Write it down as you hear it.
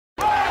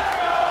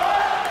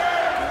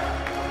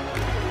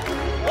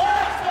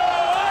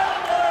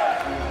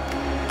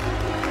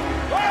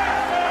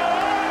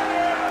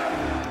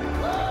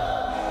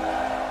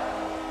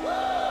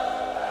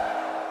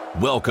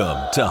Welcome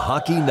to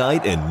Hockey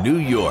Night in New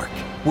York,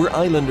 where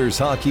Islanders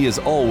hockey is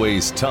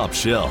always top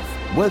shelf.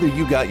 Whether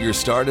you got your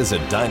start as a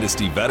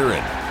Dynasty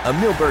veteran, a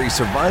Millbury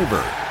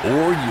survivor,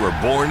 or you were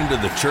born into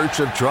the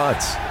Church of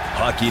Trotz,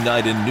 Hockey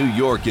Night in New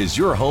York is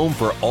your home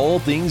for all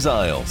things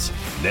Isles.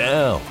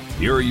 Now,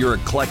 here are your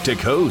eclectic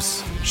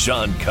hosts,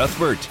 Sean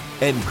Cuthbert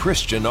and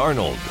Christian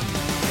Arnold.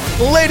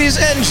 Ladies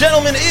and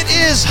gentlemen, it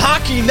is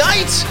Hockey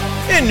Night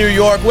in New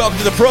York. Welcome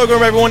to the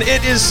program, everyone.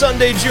 It is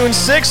Sunday, June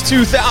 6,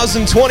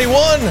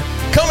 2021.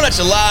 Coming at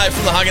you live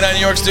from the Hockey Night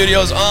in New York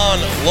studios on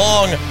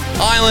Long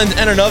Island.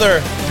 And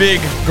another big,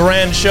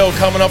 grand show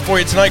coming up for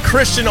you tonight.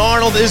 Christian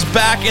Arnold is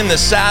back in the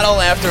saddle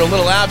after a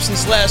little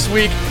absence last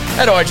week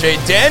at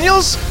RJ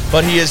Daniels.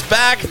 But he is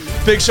back.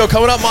 Big show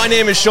coming up. My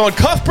name is Sean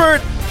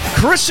Cuthbert.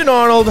 Christian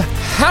Arnold,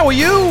 how are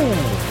you?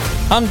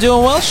 I'm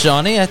doing well,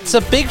 Shawnee. It's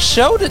a big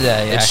show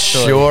today,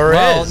 actually. It sure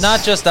well, is.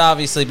 Not just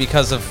obviously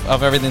because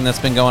of everything that's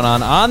been going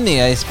on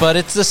the ice, but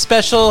it's a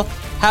special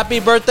Happy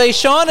Birthday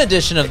Sean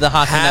edition of the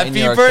Hockey Night in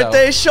New York Happy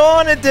Birthday show.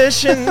 Sean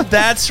edition.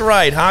 That's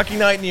right. Hockey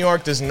Night in New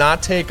York does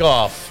not take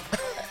off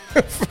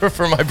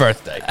for my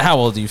birthday. How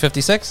old are you,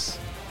 56?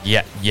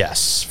 Yeah,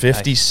 yes,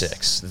 56.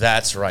 Nice.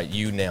 That's right.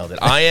 You nailed it.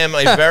 I am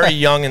a very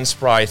young and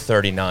spry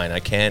 39. I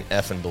can't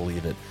effing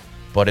believe it,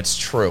 but it's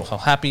true. Well,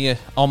 happy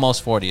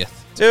almost 40th.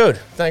 Dude,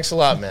 thanks a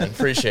lot, man.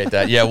 Appreciate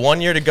that. Yeah,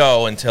 1 year to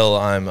go until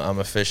I'm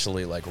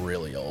officially like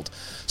really old.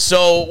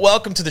 So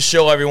welcome to the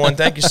show, everyone.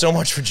 Thank you so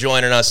much for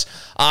joining us.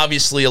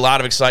 Obviously, a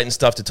lot of exciting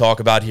stuff to talk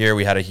about here.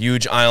 We had a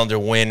huge Islander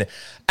win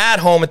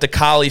at home at the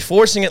Collie,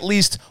 forcing at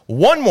least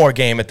one more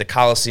game at the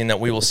Coliseum that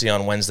we will see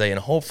on Wednesday,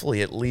 and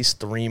hopefully at least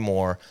three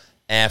more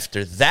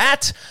after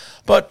that.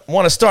 But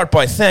want to start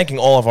by thanking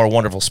all of our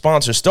wonderful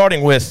sponsors,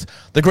 starting with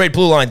the great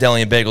Blue Line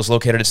Deli and Bagels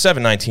located at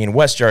 719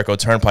 West Jericho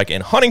Turnpike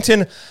in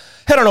Huntington.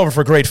 Head on over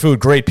for great food,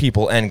 great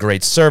people, and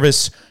great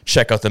service.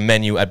 Check out the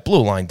menu at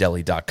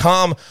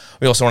BlueLineDeli.com.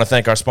 We also want to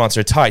thank our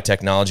sponsor, Ty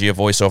Technology, a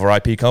voice-over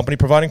IP company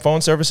providing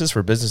phone services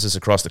for businesses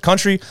across the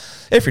country.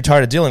 If you're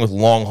tired of dealing with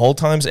long hold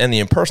times and the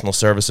impersonal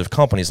service of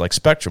companies like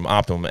Spectrum,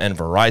 Optimum, and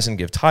Verizon,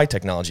 give Ty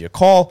Technology a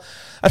call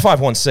at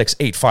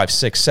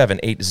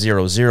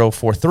 516-856-7800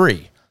 for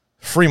 3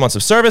 free months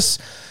of service.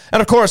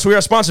 And, of course, we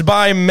are sponsored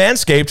by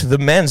Manscaped, the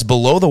men's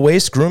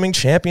below-the-waist grooming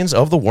champions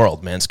of the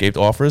world. Manscaped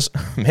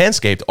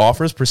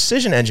offers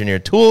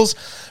precision-engineered tools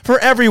for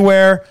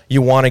everywhere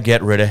you want to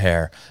get rid of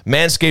hair.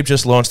 Manscaped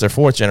just launched their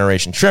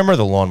 4th-generation trimmer,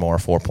 the Lawnmower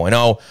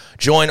 4.0.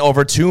 Join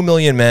over 2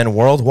 million men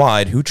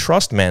worldwide who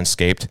trust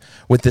Manscaped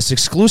with this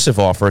exclusive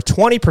offer,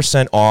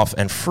 20% off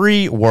and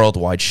free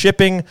worldwide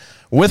shipping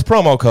with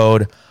promo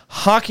code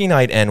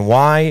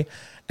HockeyNightNY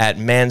at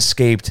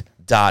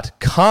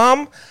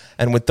Manscaped.com.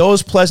 And with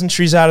those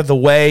pleasantries out of the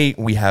way,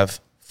 we have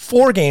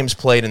 4 games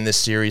played in this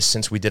series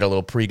since we did a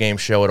little pregame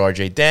show at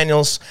RJ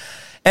Daniels.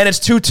 And it's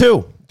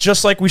 2-2,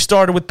 just like we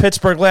started with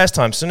Pittsburgh last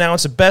time. So now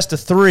it's a best of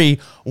 3.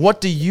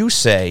 What do you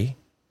say,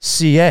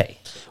 CA?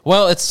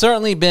 Well, it's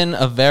certainly been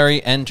a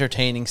very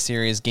entertaining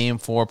series. Game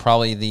 4,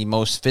 probably the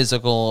most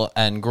physical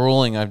and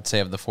grueling, I'd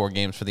say, of the 4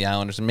 games for the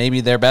Islanders, and maybe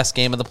their best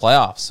game of the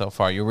playoffs so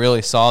far. You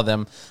really saw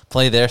them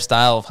play their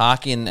style of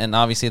hockey, and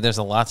obviously there's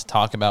a lot to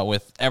talk about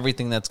with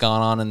everything that's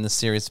gone on in this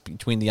series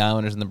between the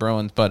Islanders and the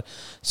Bruins, but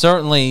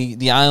certainly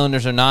the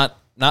Islanders are not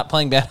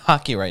playing bad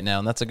hockey right now,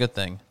 and that's a good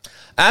thing.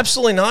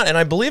 Absolutely not, and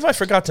I believe I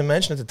forgot to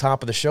mention at the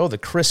top of the show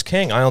that Chris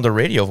King, Islander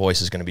radio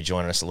voice, is going to be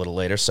joining us a little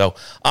later, so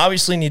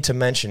obviously need to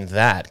mention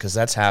that because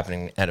that's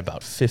happening at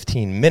about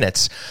 15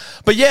 minutes.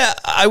 But yeah,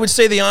 I would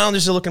say the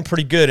Islanders are looking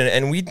pretty good,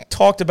 and we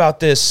talked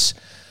about this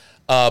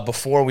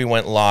before we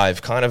went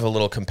live, kind of a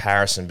little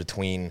comparison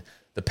between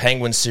the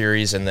Penguins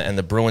series and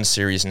the Bruins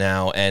series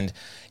now, and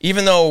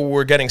even though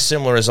we're getting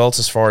similar results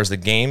as far as the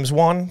games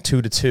won,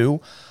 2-2,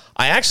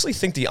 I actually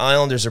think the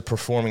Islanders are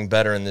performing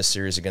better in this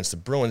series against the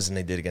Bruins than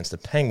they did against the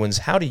Penguins.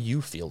 How do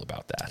you feel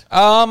about that?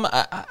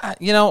 I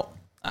don't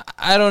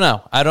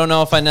know. I don't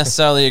know if I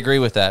necessarily agree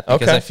with that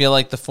because Okay. I feel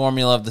like the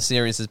formula of the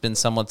series has been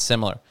somewhat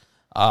similar.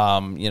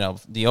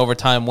 The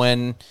overtime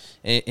win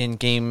in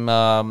game,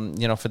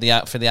 for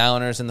the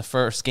Islanders in the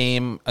first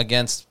game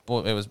against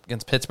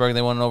Pittsburgh,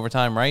 they won in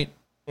overtime, right?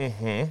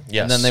 Mm-hmm.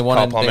 Yes. And then they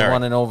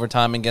won in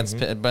overtime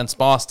against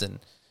Boston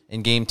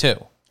in game 2.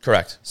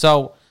 Correct.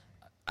 So,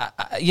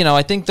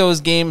 I think those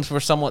games were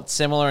somewhat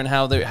similar in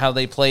how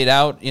they played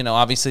out.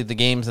 Obviously the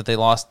games they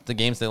lost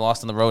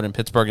on the road in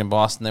Pittsburgh and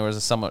Boston, there was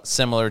a somewhat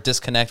similar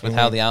disconnect with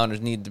how the Islanders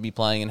needed to be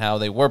playing and how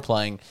they were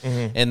playing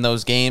in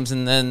those games.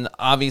 And then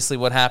obviously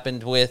what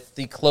happened with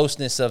the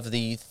closeness of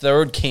the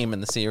third game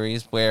in the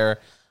series where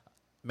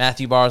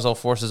Matthew Barzal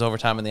forces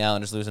overtime and the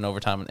Islanders lose in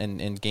overtime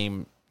in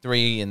game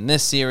 3 in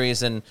this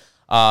series. And,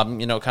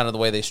 kind of the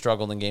way they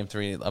struggled in game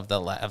 3 of the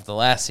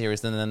last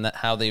series, and then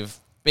how they've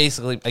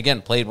basically,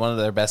 again, played one of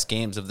their best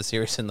games of the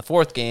series in the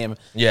 4th game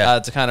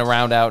to kind of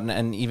round out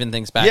and even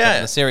things back up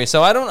in the series.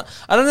 So I don't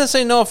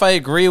necessarily know if I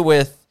agree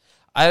with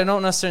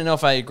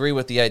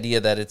the idea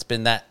that it's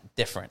been that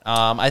different.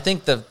 I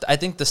think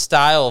the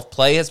style of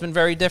play has been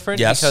very different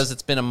because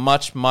it's been a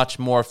much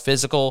more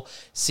physical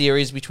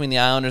series between the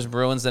Islanders and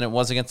Bruins than it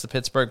was against the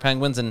Pittsburgh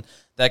Penguins, and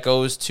that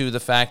goes to the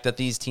fact that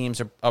these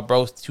teams are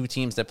both two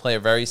teams that play a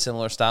very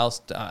similar style.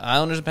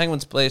 Islanders and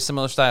Penguins play a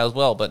similar style as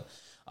well, but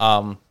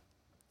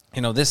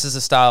this is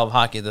a style of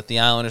hockey that the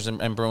Islanders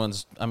and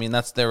Bruins, I mean,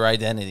 that's their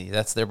identity.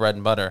 That's their bread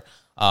and butter.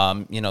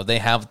 They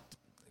have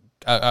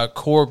a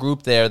core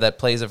group there that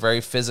plays a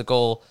very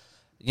physical,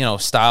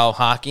 style of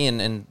hockey,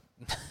 and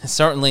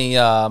certainly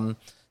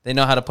they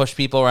know how to push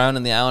people around,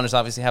 and the Islanders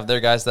obviously have their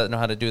guys that know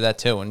how to do that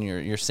too, and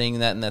you're seeing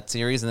that in that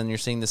series, and then you're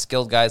seeing the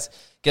skilled guys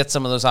get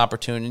some of those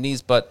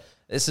opportunities, but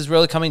this is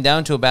really coming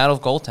down to a battle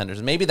of goaltenders,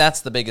 and maybe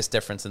that's the biggest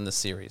difference in this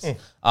series,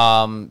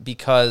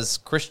 because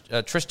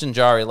Tristan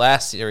Jarry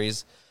last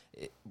series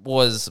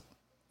was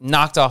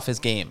knocked off his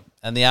game,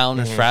 and the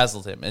Islanders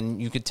frazzled him, and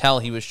you could tell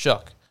he was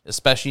shook,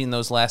 especially in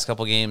those last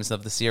couple games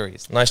of the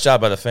series. Nice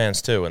job by the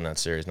fans, too, in that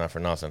series, not for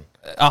nothing.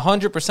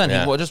 100%.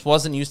 Yeah. He just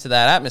wasn't used to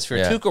that atmosphere.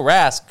 Yeah. Tuukka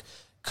Rask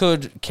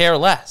could care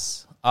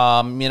less.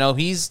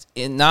 He's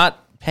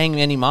not paying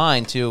any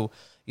mind to,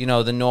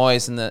 the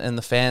noise and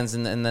the fans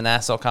in the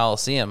Nassau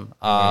Coliseum.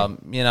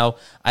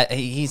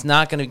 He's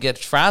not going to get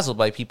frazzled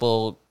by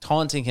people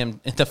taunting him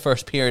in the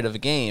first period of a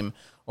game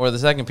or the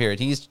second period.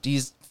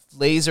 He's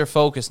laser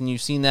focused, and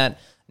you've seen that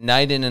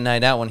night in and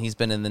night out when he's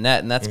been in the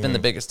net, and that's been the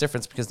biggest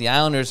difference because the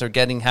Islanders are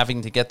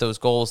having to get those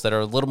goals that are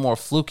a little more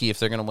fluky if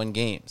they're going to win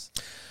games.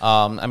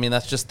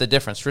 That's just the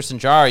difference. Tristan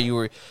Jarry,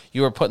 you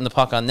were putting the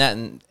puck on net,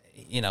 and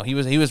he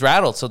was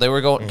rattled, so they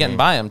were getting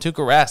by him.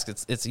 Tuukka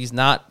Rask, he's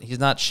not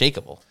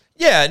shakeable.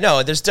 Yeah,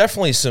 no, there's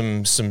definitely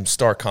some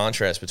stark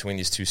contrast between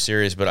these two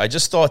series, but I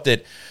just thought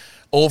that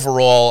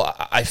overall,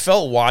 I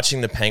felt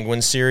watching the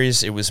Penguins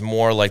series, it was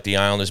more like the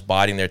Islanders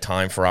biding their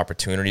time for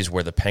opportunities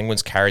where the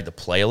Penguins carried the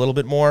play a little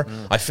bit more.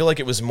 I feel like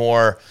it was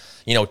more,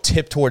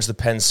 tipped towards the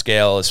Penn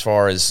scale as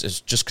far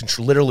as just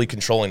literally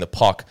controlling the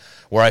puck,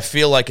 where I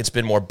feel like it's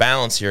been more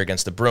balanced here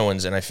against the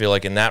Bruins, and I feel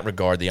like in that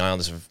regard, the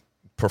Islanders have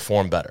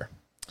performed better.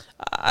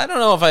 I don't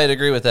know if I'd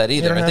agree with that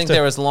either. I think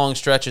there was long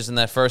stretches in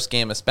that first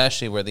game,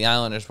 especially where the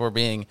Islanders were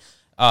being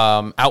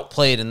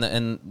outplayed,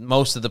 and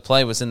most of the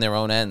play was in their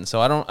own end. So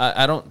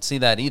I don't see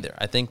that either.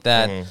 I think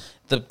that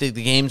the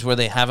games where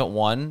they haven't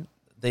won,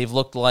 they've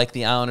looked like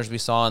the Islanders we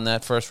saw in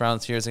that first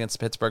round series against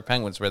the Pittsburgh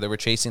Penguins, where they were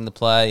chasing the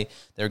play,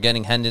 they were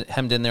getting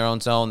hemmed in their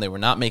own zone, they were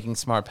not making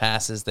smart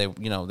passes, they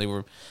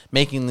were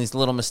making these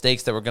little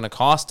mistakes that were going to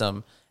cost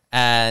them.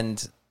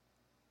 And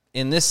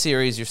in this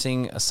series, you're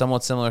seeing a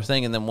somewhat similar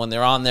thing. And then when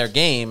they're on their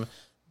game,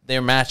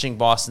 they're matching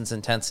Boston's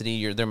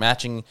intensity. They're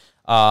matching.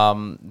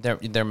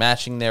 They're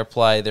matching their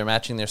play. They're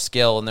matching their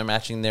skill, and they're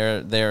matching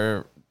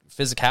their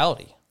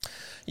physicality.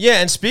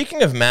 Yeah, and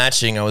speaking of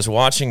matching, I was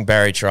watching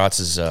Barry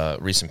Trotz's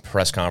recent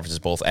press conferences,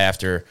 both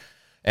after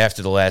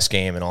the last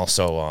game and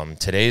also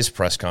today's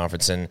press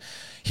conference, and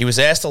he was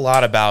asked a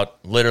lot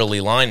about literally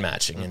line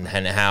matching and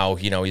how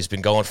he's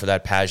been going for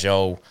that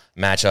Pajot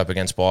matchup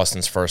against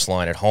Boston's first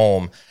line at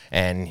home,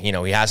 and he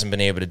hasn't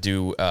been able to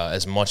do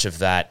as much of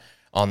that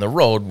on the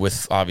road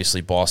with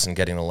obviously Boston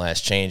getting the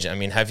last change. I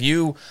mean, have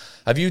you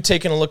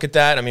taken a look at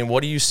that? I mean,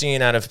 what are you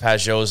seeing out of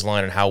Pajot's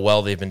line and how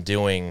well they've been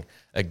doing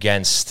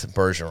against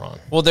Bergeron?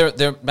 Well,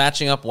 they're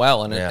matching up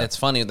well, and it's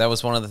funny. That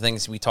was one of the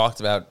things we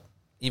talked about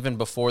even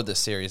before this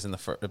series,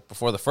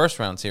 before the first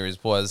round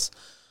series, was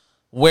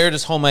where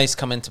does home ice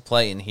come into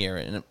play in here?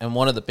 And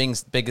one of the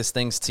biggest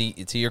things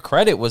to your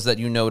credit was that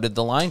you noted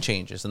the line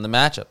changes and the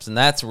matchups, and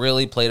that's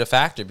really played a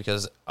factor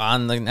because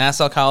on the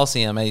Nassau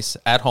Coliseum ice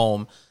at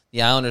home,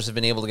 the Islanders have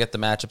been able to get the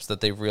matchups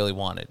that they've really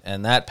wanted.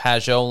 And that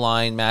Pajot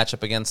line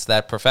matchup against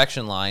that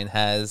perfection line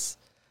has,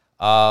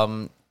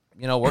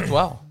 worked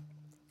well.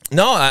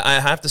 No, I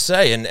have to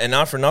say, and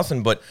not for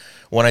nothing, but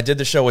when I did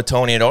the show with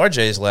Tony at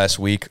RJ's last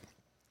week,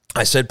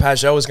 I said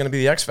Pajot is going to be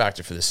the X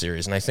factor for this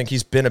series, and I think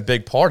he's been a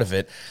big part of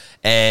it.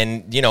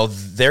 And,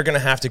 they're going to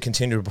have to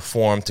continue to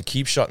perform to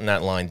keep shutting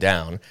that line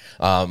down,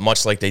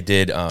 much like they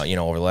did, over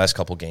the last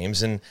couple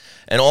games. And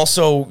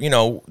also,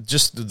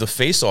 just the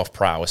face-off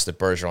prowess that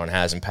Bergeron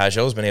has, and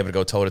Pajot's been able to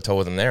go toe-to-toe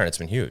with him there, and it's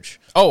been huge.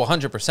 Oh,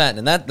 100%.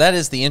 And that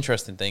is the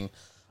interesting thing.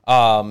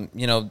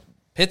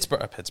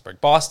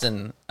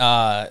 Boston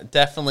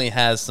definitely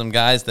has some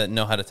guys that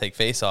know how to take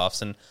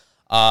face-offs. And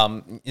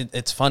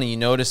it's funny, you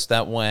notice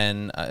that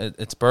when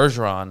it's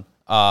Bergeron,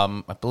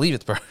 I believe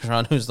it's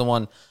Bergeron who's the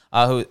one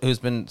who's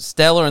been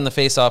stellar in the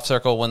face-off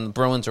circle when the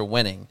Bruins are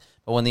winning.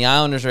 But when the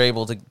Islanders are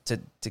able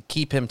to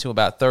keep him to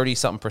about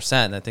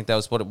 30-something%, I think that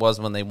was what it was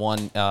when they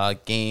won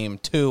Game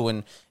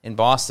 2 in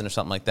Boston or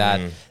something like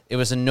that, it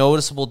was a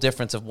noticeable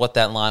difference of what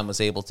that line was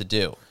able to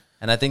do.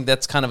 And I think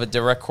that's kind of a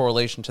direct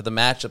correlation to the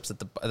matchups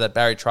that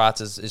Barry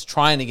Trotz is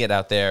trying to get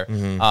out there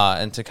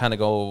and to kind of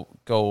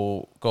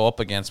go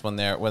up against when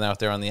they're out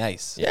there on the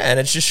ice. Yeah, and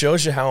it just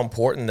shows you how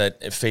important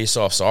that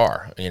face-offs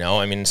are.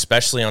 I mean,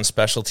 especially on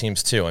special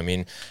teams too. I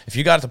mean, if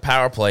you got the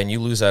power play and you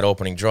lose that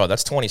opening draw,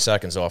 that's 20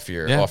 seconds off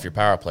your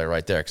power play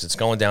right there because it's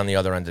going down the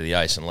other end of the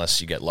ice unless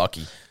you get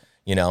lucky.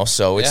 You know,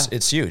 so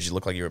it's huge. You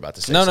look like you were about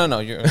to say No.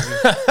 You're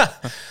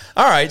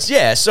all right.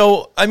 Yeah.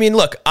 So, I mean,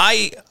 look,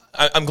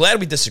 I'm glad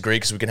we disagree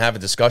because we can have a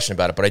discussion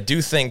about it, but I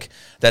do think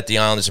that the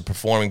Islanders are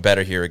performing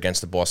better here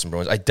against the Boston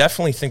Bruins. I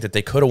definitely think that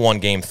they could have won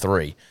Game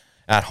 3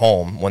 at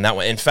home when that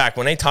went. In fact,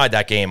 when they tied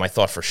that game, I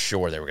thought for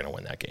sure they were going to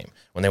win that game.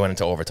 When they went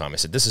into overtime, I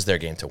said, this is their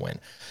game to win.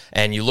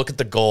 And you look at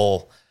the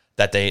goal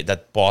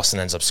that Boston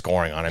ends up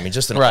scoring on. I mean,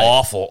 just an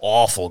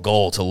awful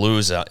goal to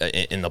lose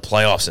in the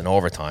playoffs in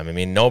overtime. I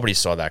mean, nobody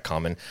saw that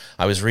coming.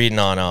 I was reading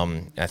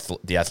on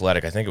The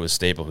Athletic, I think it was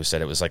Staple who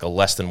said it was like a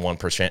less than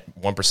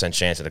 1%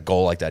 chance that a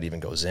goal like that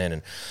even goes in.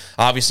 And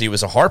obviously it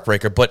was a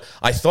heartbreaker, but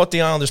I thought the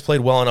Islanders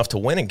played well enough to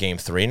win in Game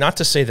 3. Not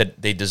to say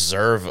that they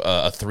deserve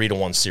a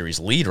 3-1 series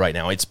lead right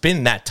now. It's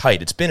been that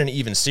tight. It's been an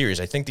even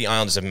series. I think the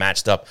Islanders have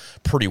matched up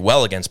pretty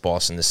well against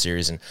Boston this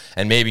series. And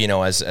maybe, you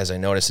know, as I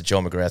noticed that Joe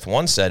McGrath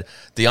once said,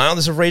 the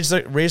Islanders have raised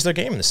their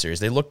game in the series.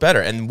 They look better.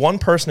 And one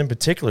person in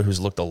particular who's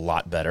looked a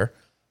lot better,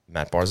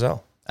 Matt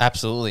Barzal.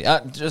 Absolutely.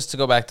 Just to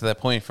go back to that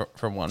point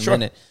for 1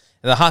 minute,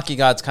 the hockey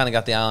gods kind of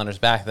got the Islanders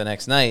back the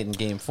next night in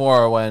Game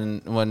 4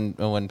 when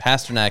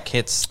Pasternak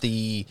hits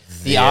the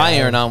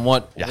iron on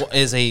what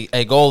is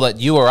a goal that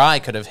you or I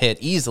could have hit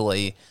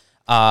easily.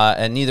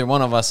 And neither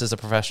one of us is a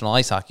professional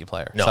ice hockey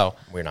player. No, so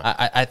we're not.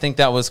 I think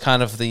that was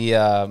kind of the,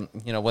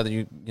 whether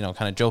you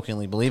kind of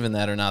jokingly believe in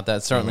that or not,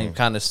 that certainly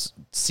kind of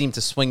seemed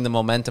to swing the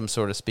momentum,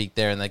 so to speak,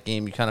 there in that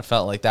game. You kind of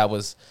felt like that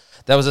was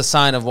a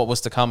sign of what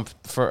was to come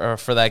for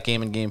that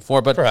game in Game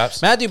 4. But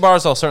perhaps Matthew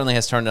Barzal certainly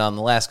has turned it on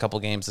the last couple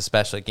games,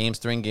 especially. Games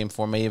 3 and Game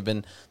 4 may have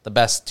been the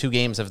best 2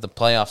 games of the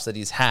playoffs that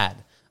he's had.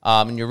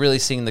 And you're really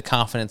seeing the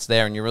confidence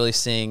there, and you're really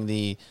seeing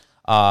the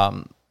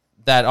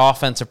that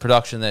offensive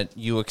production that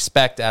you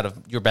expect out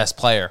of your best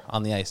player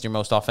on the ice, your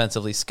most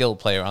offensively skilled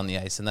player on the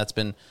ice, and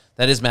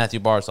that is Matthew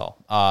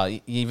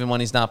Barzal. Even when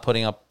he's not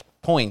putting up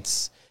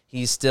points,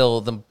 he's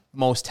still the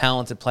most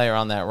talented player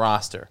on that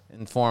roster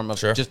in form of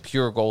just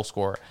pure goal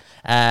scorer.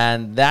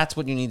 And that's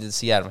what you need to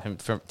see out of him,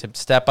 to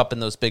step up in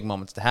those big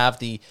moments, to have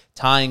the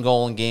tying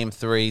goal in Game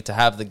 3, to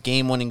have the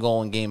game-winning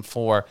goal in Game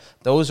 4.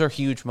 Those are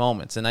huge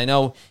moments. And I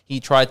know he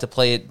tried to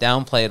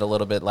downplay it a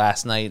little bit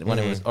last night when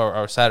it was,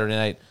 or Saturday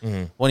night,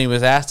 when he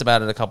was asked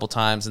about it a couple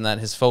times, and that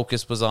his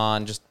focus was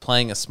on just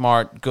playing a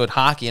smart, good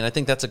hockey. And I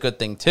think that's a good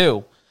thing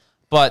too.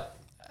 But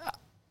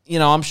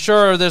I'm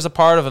sure there's a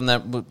part of him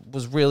that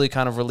was really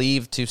kind of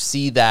relieved to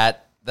see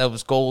that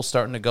those goals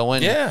starting to go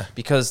in. Yeah.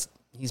 Because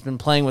he's been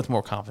playing with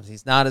more confidence.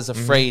 He's not as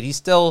afraid. He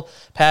still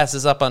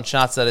passes up on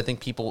shots that I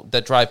think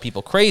that drive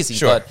people crazy.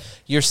 Sure. But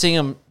you're seeing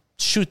him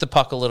shoot the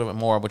puck a little bit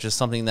more, which is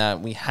something that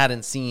we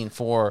hadn't seen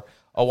for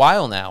a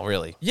while now,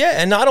 really. Yeah,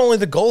 and not only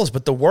the goals,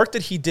 but the work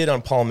that he did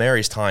on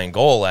Palmieri's tying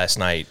goal last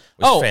night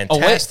was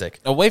fantastic.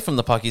 Away from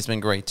the puck, he's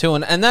been great too.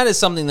 And that is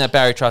something that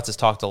Barry Trotz has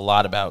talked a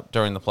lot about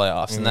during the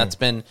playoffs. And that's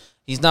been,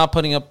 he's not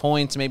putting up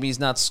points. Maybe he's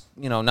not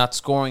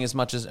scoring as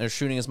much or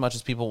shooting as much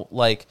as people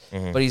like,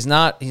 but he's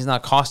not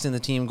costing the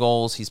team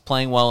goals. He's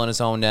playing well in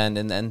his own end,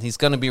 and he's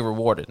going to be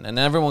rewarded. And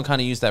everyone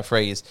kind of used that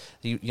phrase.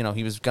 He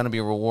was going to be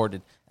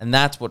rewarded. And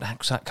that's what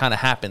kind of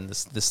happened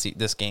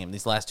this game,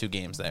 these last 2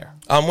 games there.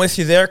 I'm with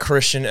you there,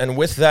 Christian. And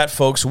with that,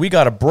 folks, we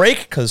got a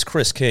break because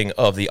Chris King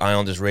of the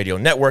Islanders Radio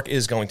Network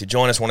is going to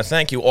join us. I want to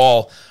thank you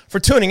all for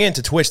tuning in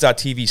to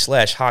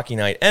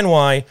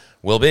twitch.tv/HockeyNightNY.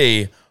 We'll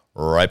be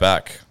right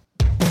back.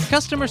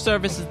 Customer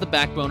service is the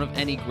backbone of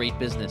any great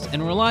business,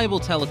 and reliable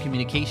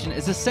telecommunication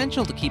is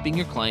essential to keeping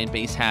your client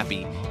base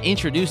happy.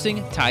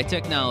 Introducing Ty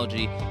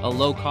Technology, a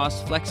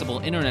low-cost, flexible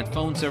internet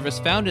phone service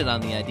founded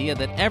on the idea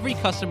that every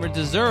customer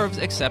deserves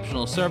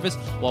exceptional service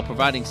while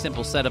providing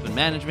simple setup and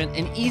management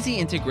and easy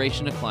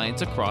integration to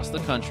clients across the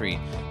country.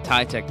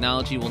 Ty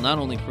Technology will not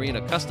only create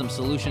a custom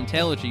solution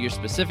tailored to your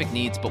specific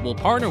needs, but will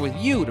partner with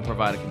you to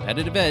provide a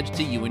competitive edge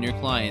to you and your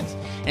clients.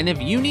 And if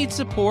you need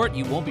support,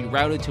 you won't be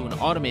routed to an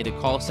automated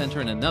call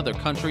center in another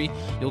country.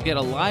 You'll get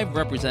a live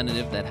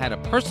representative that had a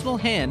personal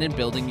hand in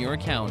building your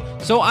account.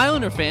 So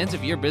Islander fans,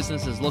 if your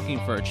business is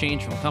looking for a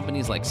change from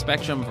companies like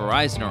Spectrum,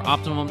 Verizon, or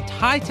Optimum,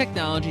 Ty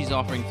Technology is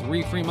offering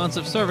 3 free months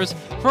of service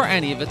for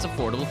any of its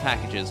affordable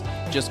packages.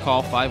 Just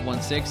call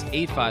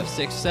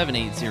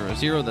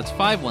 516-856-7800. That's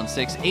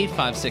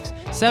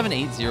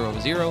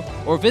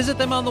 516-856-7800. Or visit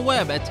them on the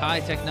web at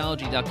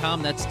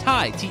TieTechnology.com. That's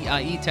Tie,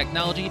 T-I-E,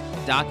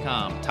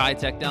 Technology.com. Tie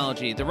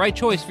Technology, the right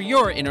choice for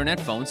your internet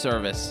phone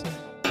service.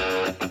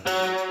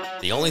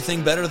 The only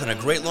thing better than a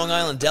great Long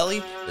Island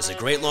deli is a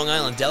great Long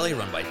Island deli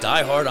run by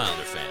die-hard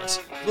Islander fans.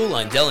 Blue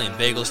Line Deli and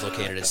Bagels,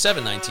 located at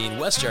 719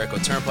 West Jericho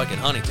Turnpike in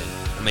Huntington,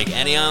 will make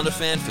any Islander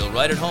fan feel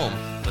right at home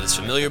with its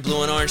familiar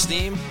blue and orange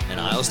theme and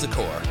Isles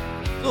decor.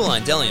 Blue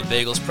Line Deli and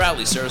Bagels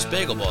proudly serves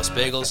Bagel Boss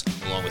bagels,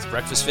 along with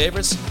breakfast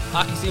favorites,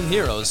 hockey-themed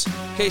heroes,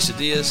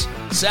 quesadillas,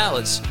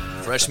 salads,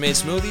 fresh-made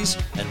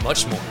smoothies, and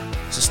much more.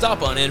 So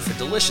stop on in for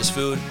delicious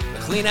food, a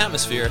clean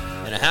atmosphere,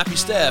 and a happy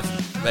staff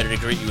ready to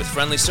greet you with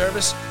friendly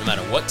service no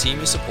matter what team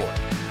you support.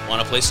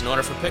 Want to place an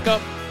order for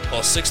pickup?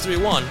 Call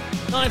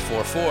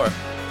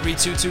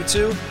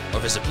 631-944-3222 or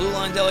visit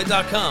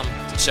BlueLineDeli.com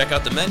to check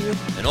out the menu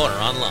and order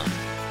online.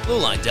 Blue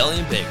Line Deli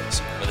and Bagels,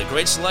 where the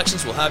great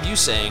selections will have you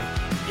saying,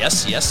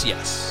 yes, yes,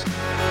 yes.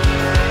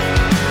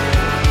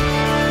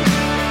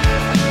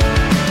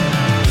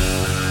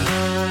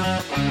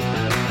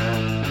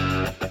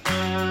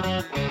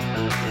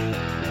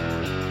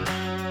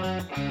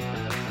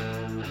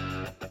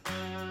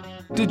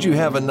 Did you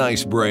have a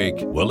nice break?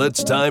 Well,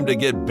 it's time to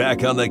get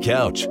back on the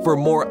couch for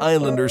more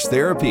Islanders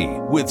therapy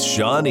with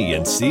Shawnee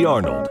and C.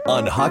 Arnold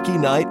on Hockey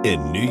Night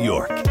in New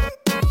York.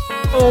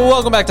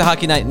 Welcome back to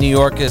Hockey Night in New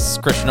York. It's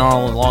Christian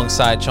Arnold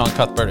alongside Sean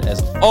Cuthbert.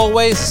 As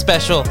always, a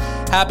special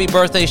happy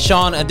birthday,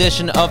 Sean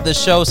edition of the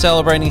show,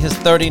 celebrating his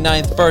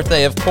 39th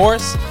birthday, of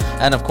course.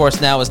 And, of course,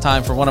 now is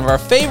time for one of our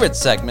favorite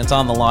segments,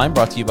 On the Line,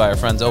 brought to you by our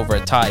friends over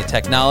at TIE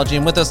Technology.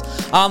 And with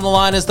us on the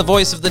line is the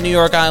voice of the New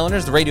York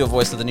Islanders, the radio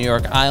voice of the New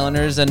York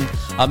Islanders, and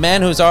a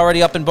man who's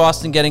already up in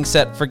Boston getting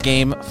set for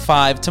Game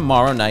 5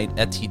 tomorrow night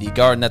at TD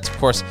Garden. That's, of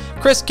course,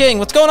 Chris King.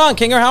 What's going on,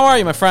 Kinger? How are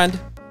you, my friend?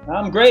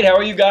 I'm great. How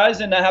are you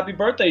guys? And happy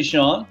birthday,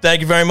 Sean.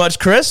 Thank you very much,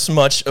 Chris.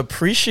 Much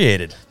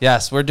appreciated.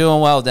 Yes, we're doing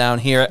well down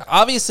here.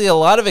 Obviously, a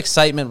lot of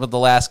excitement with the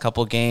last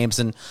couple games,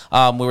 and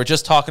we were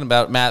just talking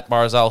about Matt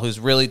Barzal, who's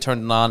really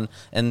turned it on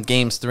in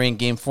Games 3 and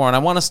Game 4, and I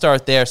want to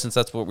start there since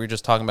that's what we were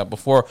just talking about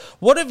before.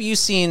 What have you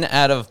seen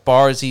out of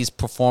Barzy's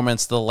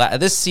performance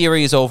this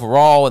series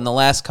overall and the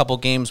last couple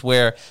games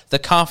where the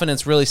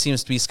confidence really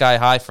seems to be sky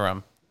high for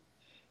him?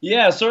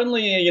 Yeah,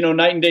 certainly,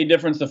 night and day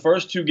difference the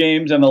first two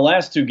games and the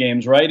last two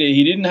games, right?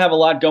 He didn't have a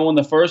lot going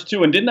the first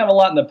two and didn't have a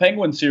lot in the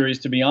Penguin series,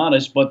 to be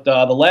honest. But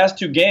the last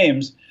two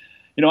games,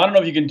 I don't know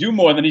if you can do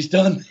more than he's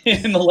done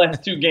in the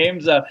last two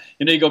games.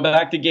 You go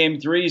back to Game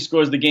 3, he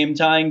scores the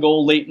game-tying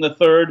goal late in the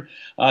third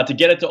to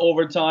get it to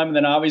overtime. And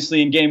then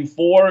obviously in Game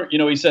 4,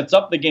 he sets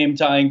up the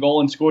game-tying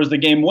goal and scores the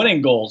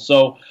game-winning goal.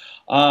 So,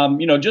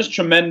 just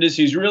tremendous.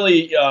 He's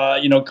really,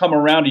 come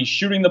around. He's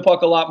shooting the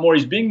puck a lot more.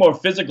 He's being more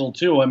physical,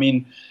 too. I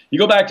mean, you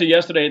go back to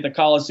yesterday at the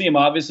Coliseum,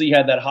 obviously he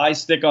had that high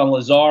stick on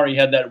Lazar. He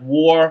had that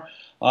war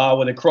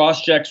with the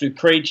cross-checks with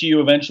Krejci, who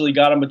eventually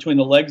got him between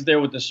the legs there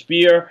with the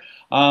spear.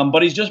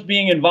 But he's just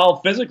being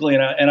involved physically,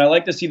 and I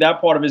like to see that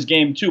part of his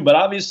game, too. But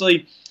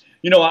obviously,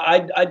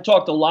 I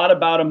talked a lot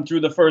about him through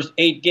the first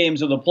 8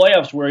 games of the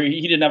playoffs where he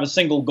didn't have a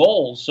single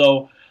goal.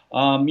 So, the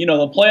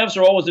playoffs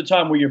are always a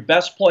time where your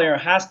best player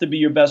has to be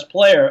your best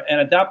player, and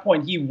at that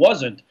point he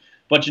wasn't.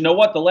 But you know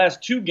what? The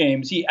last 2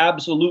 games, he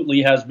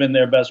absolutely has been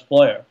their best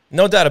player.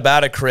 No doubt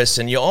about it, Chris.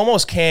 And you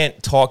almost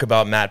can't talk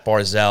about Matt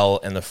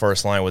Barzal in the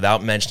first line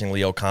without mentioning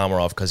Leo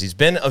Komarov, because he's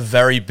been a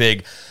very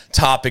big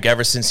topic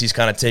ever since he's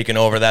kind of taken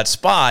over that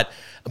spot.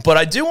 But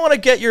I do want to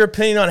get your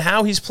opinion on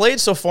how he's played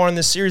so far in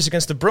this series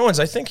against the Bruins.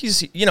 I think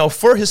he's,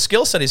 for his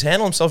skill set, he's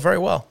handled himself very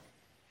well.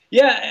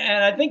 Yeah,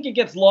 and I think it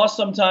gets lost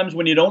sometimes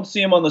when you don't see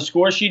him on the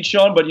score sheet,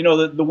 Sean. But,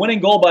 the winning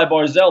goal by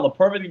Barzal, the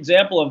perfect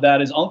example of that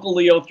is Uncle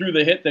Leo threw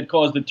the hit that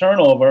caused the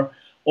turnover,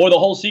 or the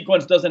whole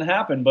sequence doesn't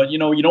happen. But, you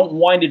don't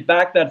wind it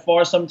back that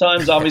far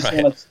sometimes.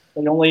 Obviously, right.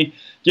 They only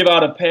give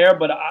out a pair.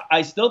 But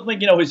I still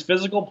think, his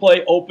physical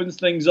play opens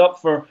things up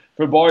for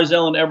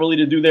Barzal and Eberle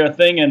to do their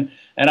thing. And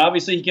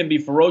obviously, he can be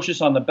ferocious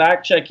on the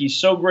back check. He's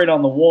so great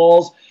on the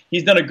walls.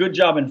 He's done a good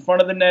job in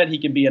front of the net. He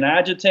can be an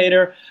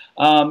agitator.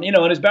 And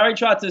as Barry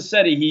Trotz has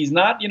said, he's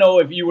not,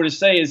 if you were to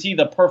say, is he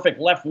the perfect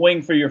left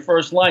wing for your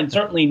first line?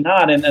 Certainly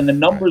not, and the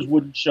numbers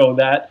wouldn't show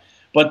that.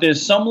 But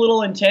there's some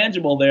little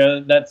intangible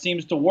there that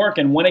seems to work,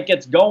 and when it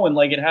gets going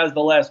like it has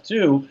the last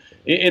 2,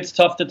 it's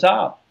tough to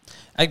top.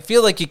 I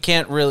feel like you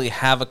can't really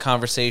have a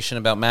conversation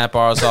about Matt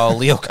Barzal,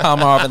 Leo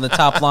Komarov in the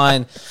top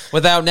line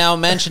without now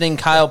mentioning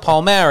Kyle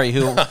Palmieri,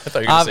 who I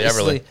thought you were going to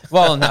say Eberle.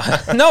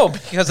 Well, no,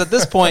 because at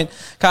this point,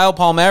 Kyle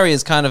Palmieri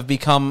has kind of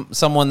become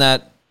someone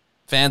that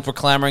fans were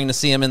clamoring to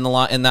see him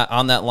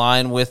on that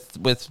line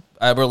with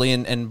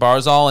Eberle and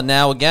Barzal, and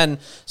now again,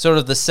 sort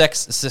of the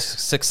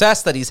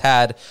success that he's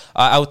had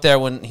out there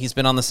when he's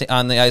been on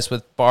the ice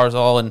with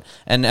Barzal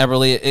and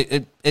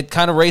Eberle. It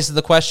kind of raises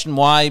the question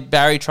why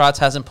Barry Trotz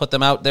hasn't put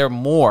them out there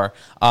more.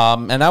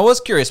 And I was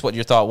curious what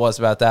your thought was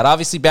about that.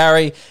 Obviously,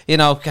 Barry,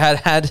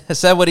 had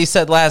said what he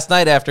said last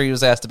night after he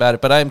was asked about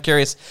it, but I'm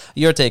curious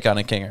your take on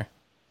it, Kinger.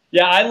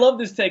 Yeah, I love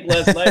this take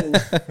last night.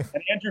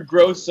 And Andrew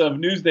Gross of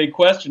Newsday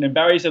questioned, and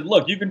Barry said,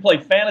 look, you can play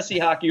fantasy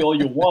hockey all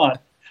you want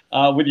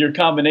with your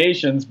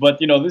combinations, but,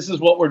 this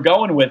is what we're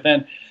going with.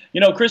 And,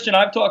 Christian,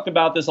 I've talked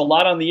about this a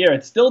lot on the air.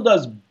 It still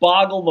does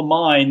boggle the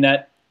mind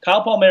that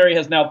Kyle Palmieri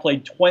has now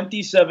played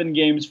 27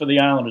 games for the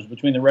Islanders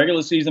between the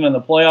regular season and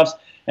the playoffs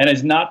and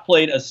has not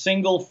played a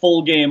single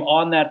full game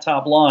on that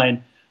top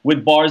line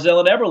with Barzal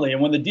and Eberle.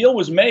 And when the deal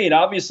was made,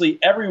 obviously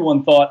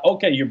everyone thought,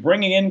 okay, you're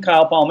bringing in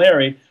Kyle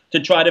Palmieri to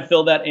try to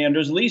fill that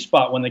Anders Lee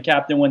spot when the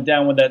captain went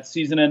down with that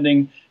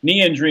season-ending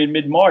knee injury in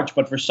mid-March.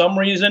 But for some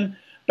reason,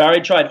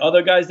 Barry tried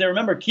other guys there.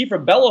 Remember,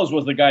 Kiefer Bellows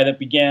was the guy that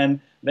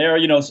began there.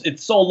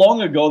 It's so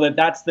long ago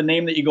that's the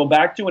name that you go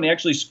back to, and he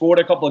actually scored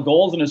a couple of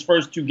goals in his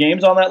first 2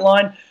 games on that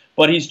line.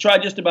 But he's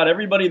tried just about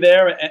everybody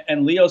there,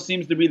 and Leo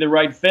seems to be the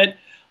right fit.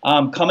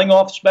 Coming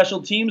off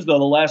special teams, though,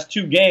 the last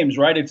 2 games,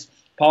 right? It's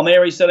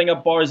Palmieri setting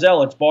up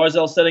Barzal. It's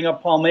Barzal setting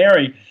up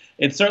Palmieri.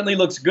 It certainly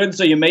looks good,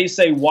 so you may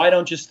say, why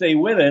don't you stay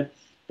with it?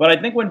 But I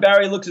think when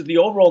Barry looks at the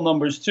overall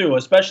numbers too,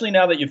 especially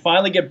now that you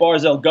finally get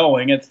Barzal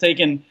going, it's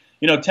taken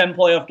 10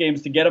 playoff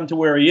games to get him to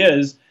where he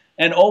is.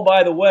 And oh,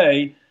 by the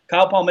way,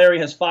 Kyle Palmieri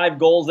has 5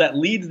 goals. That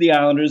leads the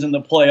Islanders in the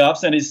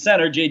playoffs. And his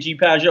center, J.G.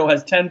 Pageau,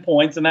 has 10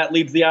 points, and that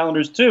leads the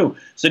Islanders too.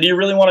 So do you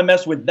really want to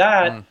mess with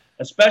that?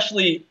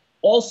 Especially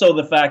also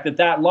the fact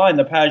that line,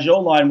 the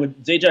Pageau line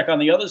with Zajac on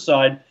the other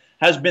side,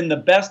 has been the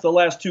best the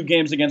last 2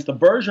 games against the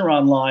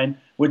Bergeron line,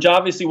 which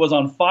obviously was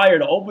on fire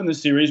to open the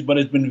series, but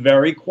has been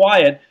very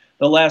quiet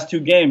the last 2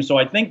 games. So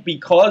I think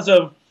because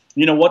of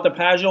what the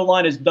Pageau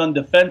line has done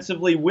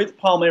defensively with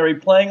Palmieri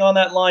playing on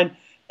that line,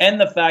 and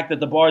the fact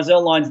that the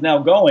Barzal line's now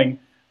going,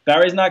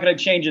 Barry's not going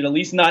to change it, at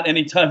least not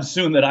anytime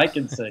soon that I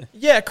can see.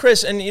 Yeah,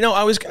 Chris, and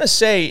I was going to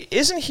say,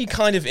 isn't he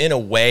kind of in a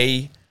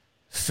way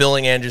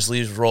filling Anders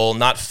Lee's role,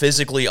 not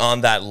physically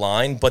on that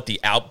line, but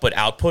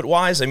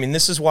output-wise? I mean,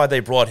 this is why they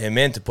brought him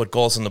in, to put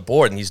goals on the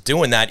board, and he's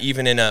doing that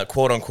even in a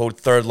quote-unquote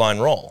third-line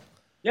role.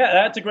 Yeah,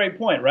 that's a great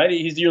point, right?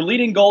 He's your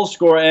leading goal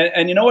scorer,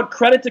 and you know what?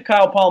 Credit to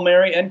Kyle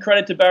Palmieri and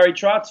credit to Barry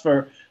Trotz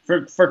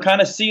for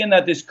kind of seeing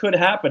that this could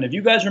happen. If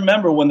you guys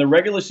remember, when the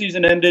regular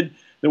season ended,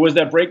 there was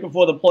that break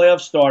before the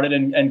playoffs started,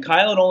 and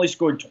Kyle had only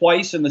scored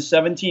twice in the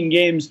 17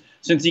 games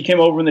since he came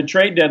over in the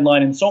trade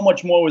deadline, and so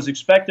much more was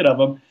expected of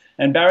him.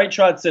 And Barry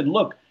Trotz said,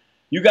 look,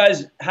 you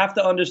guys have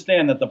to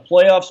understand that the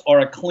playoffs are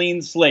a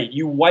clean slate.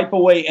 You wipe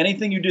away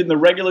anything you did in the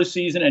regular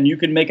season, and you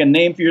can make a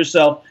name for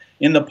yourself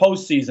in the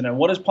postseason. And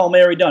what has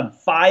Palmieri done?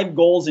 5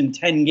 goals in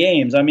 10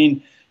 games. I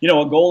mean, a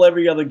goal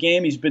every other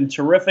game. He's been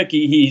terrific.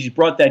 He's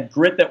brought that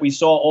grit that we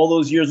saw all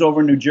those years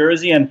over in New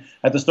Jersey and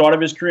at the start of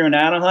his career in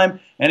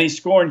Anaheim. And he's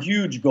scoring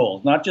huge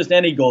goals, not just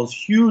any goals,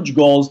 huge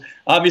goals.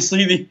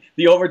 Obviously,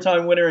 the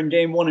overtime winner in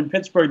Game 1 in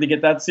Pittsburgh to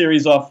get that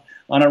series off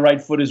on a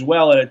right foot as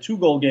well, at a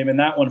 2-goal game in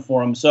that one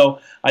for him. So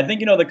I think,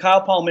 the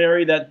Kyle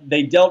Palmieri that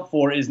they dealt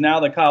for is now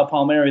the Kyle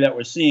Palmieri that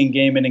we're seeing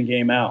game in and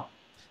game out.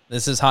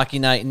 This is Hockey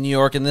Night in New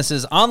York, and this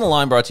is On the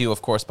Line, brought to you,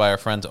 of course, by our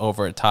friends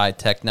over at Tide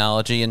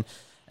Technology. And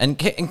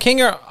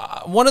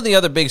Kinger, one of the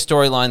other big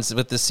storylines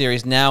with this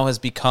series now has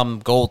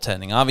become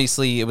goaltending.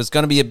 Obviously, it was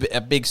going to be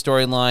a big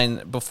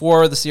storyline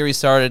before the series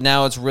started.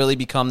 Now it's really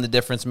become the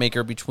difference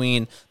maker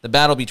between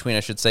Semyon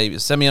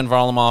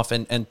Varlamov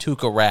and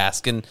Tuukka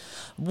Rask. And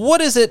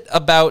what is it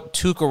about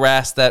Tuukka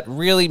Rask that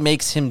really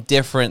makes him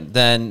different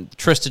than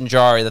Tristan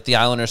Jarry that the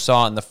Islanders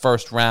saw in the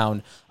first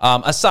round?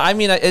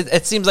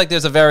 It seems like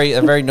there's a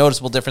very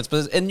noticeable difference.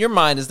 But in your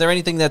mind, is there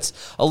anything that's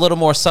a little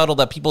more subtle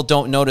that people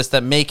don't notice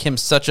that make him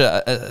such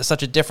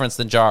a difference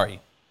than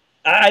Jarry?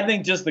 I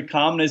think just the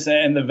calmness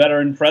and the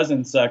veteran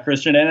presence,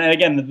 Christian. And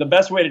again, the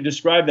best way to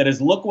describe that is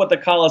look what the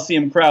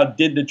Coliseum crowd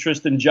did to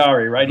Tristan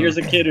Jarry, right? Here's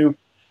a kid who,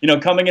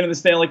 coming into the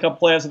Stanley Cup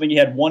playoffs, I think he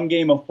had 1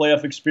 game of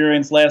playoff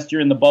experience last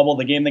year in the bubble,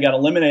 the game they got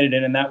eliminated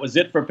in, and that was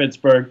it for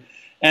Pittsburgh.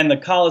 And the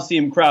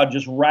Coliseum crowd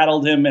just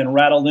rattled him,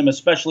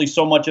 especially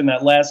so much in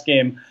that last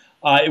game.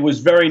 It was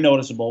very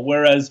noticeable.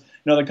 Whereas,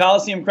 the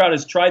Coliseum crowd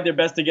has tried their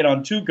best to get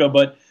on Tuukka,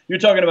 but you're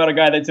talking about a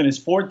guy that's in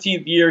his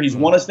 14th year. He's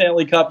won a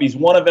Stanley Cup. He's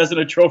won a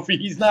Vezina Trophy.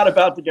 He's not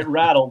about to get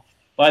rattled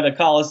by the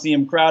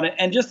Coliseum crowd.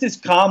 And just his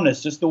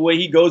calmness, just the way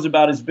he goes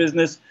about his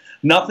business,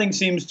 nothing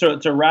seems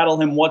to rattle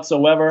him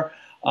whatsoever.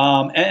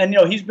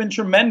 He's been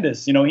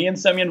tremendous. He and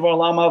Semyon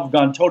Varlamov have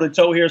gone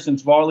toe-to-toe here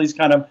since Varley's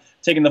kind of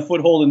taken the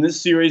foothold in this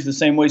series the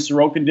same way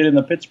Sorokin did in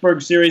the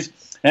Pittsburgh series.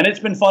 And it's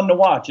been fun to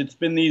watch. It's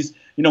been these,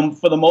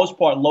 for the most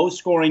part,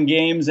 low-scoring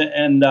games,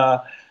 and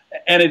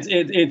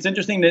it's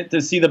interesting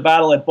to see the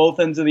battle at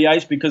both ends of the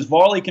ice because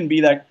Varley can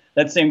be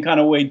that same kind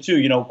of way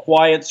too.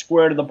 Quiet,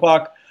 square to the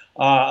puck,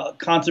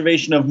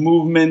 conservation of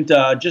movement,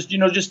 just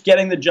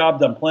getting the job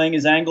done, playing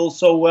his angles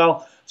so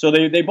well. So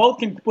they both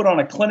can put on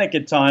a clinic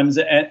at times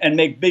and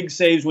make big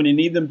saves when you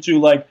need them to,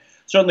 like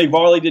certainly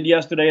Varley did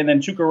yesterday, and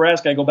then Tuukka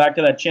Rask. I go back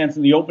to that chance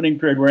in the opening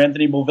period where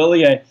Anthony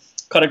Beauvillier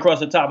cut across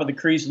the top of the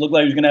crease. It looked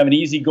like he was going to have an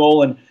easy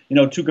goal, and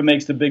Tuukka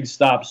makes the big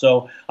stop.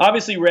 So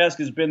obviously Rask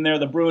has been there.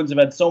 The Bruins have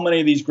had so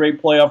many of these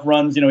great playoff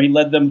runs. He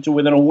led them to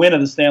within a win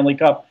of the Stanley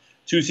Cup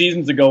 2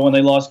 seasons ago when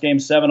they lost Game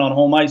 7 on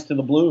home ice to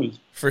the Blues.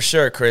 For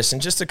sure, Chris.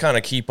 And just to kind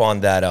of keep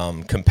on that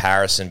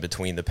comparison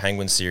between the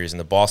Penguin series and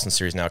the Boston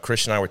series now,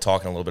 Chris and I were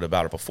talking a little bit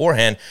about it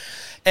beforehand.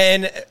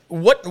 And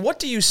what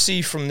do you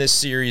see from this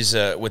series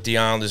with the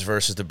Islanders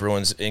versus the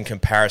Bruins in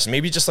comparison?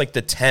 Maybe just like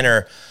the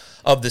tenor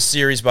of the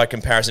series by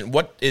comparison.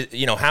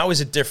 How is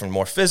it different?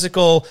 More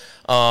physical?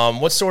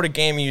 What sort of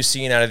game are you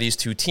seeing out of these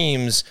two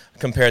teams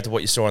compared to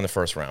what you saw in the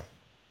first round?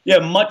 Yeah,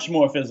 much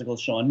more physical,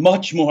 Sean.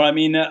 Much more. I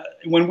mean,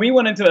 when we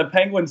went into the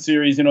Penguin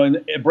series,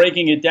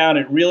 breaking it down,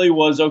 it really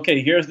was,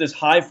 okay, here's this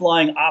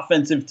high-flying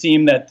offensive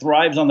team that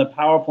thrives on the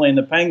power play in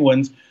the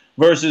Penguins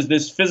versus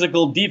this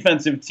physical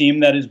defensive team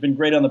that has been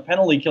great on the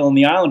penalty kill in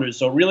the Islanders.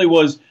 So it really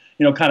was,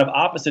 kind of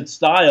opposite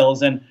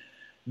styles. And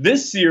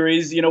this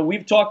series,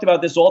 we've talked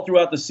about this all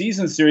throughout the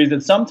season series,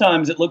 that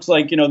sometimes it looks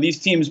like, these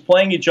teams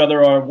playing each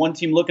other are one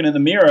team looking in the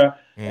mirror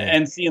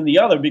and seeing the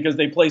other because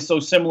they play so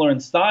similar in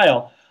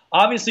style.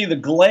 Obviously, the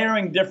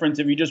glaring difference,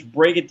 if you just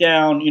break it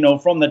down,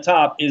 from the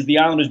top, is the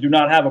Islanders do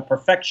not have a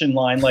perfection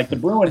line like the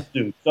Bruins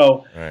do.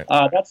 So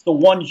that's the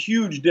one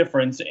huge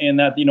difference in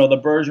that, the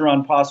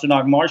Bergeron,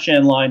 Pastrnak,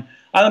 Marchand line.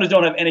 Islanders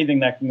don't have anything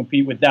that can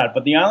compete with that.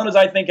 But the Islanders,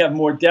 I think, have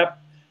more depth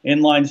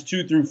in lines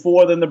 2 through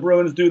 4 than the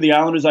Bruins do. The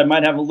Islanders, I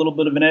might have a little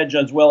bit of an edge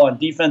as well on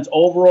defense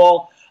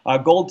overall.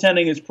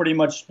 Goaltending is pretty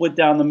much split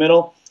down the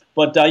middle.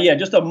 But,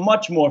 just a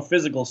much more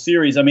physical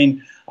series. I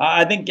mean,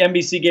 I think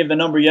NBC gave the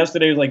number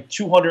yesterday, it was like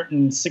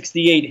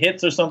 268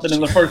 hits or something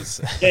in the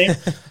first game.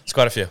 It's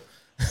quite a few.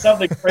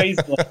 Something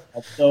crazy like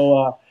that.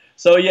 So,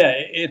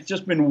 it's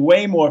just been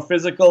way more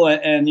physical.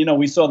 And,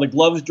 we saw the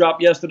gloves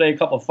drop yesterday, a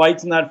couple of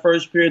fights in that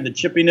first period, the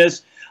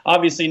chippiness.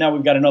 Obviously, now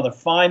we've got another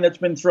fine that's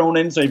been thrown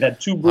in. So you've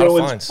had 2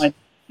 Bruins fine,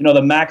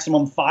 the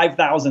maximum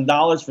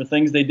 $5,000 for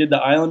things they did to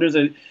Islanders.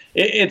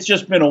 It's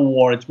just been a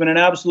war. It's been an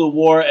absolute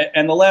war.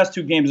 And the last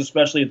 2 games,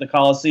 especially at the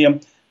Coliseum,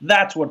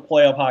 that's what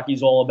playoff hockey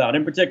is all about.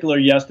 In particular,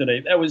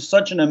 yesterday, that was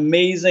such an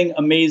amazing,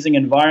 amazing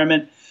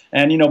environment.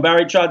 And,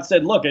 Barry Trotz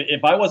said, look,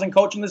 if I wasn't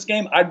coaching this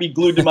game, I'd be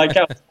glued to my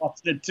couch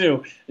watching it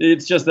too.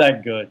 It's just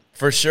that good.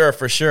 For sure,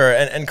 for sure.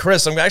 And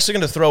Chris, I'm actually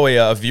going to throw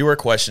a viewer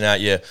question at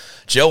you.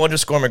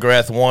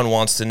 Joe_McGrath1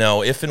 wants to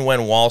know, if and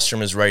when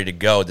Wahlstrom is ready to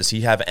go, does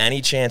he have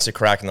any chance of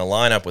cracking the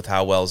lineup with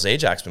how well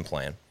Zajac's been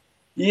playing?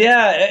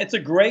 Yeah, it's a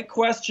great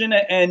question.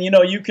 And,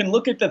 you can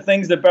look at the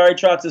things that Barry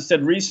Trotz has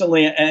said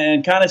recently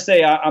and kind of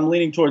say I'm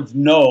leaning towards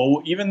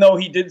no, even though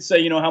he did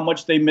say, how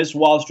much they miss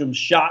Wahlstrom's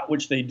shot,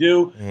 which they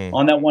do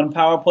on that one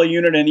power play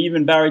unit. And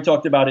even Barry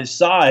talked about his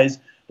size.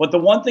 But the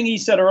one thing he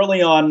said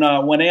early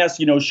on when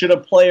asked, should a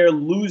player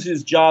lose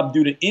his job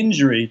due to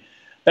injury,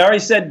 Barry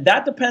said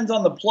that depends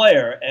on the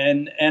player.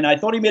 And I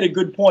thought he made a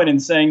good point in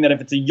saying that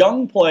if it's a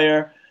young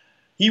player,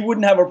 he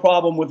wouldn't have a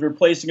problem with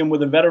replacing him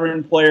with a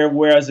veteran player,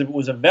 whereas if it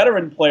was a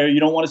veteran player,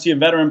 you don't want to see a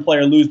veteran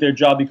player lose their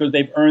job because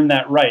they've earned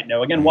that right.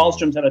 Now, again,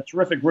 Wahlstrom's had a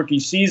terrific rookie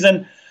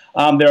season.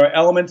 There are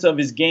elements of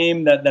his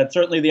game that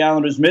certainly the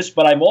Islanders missed,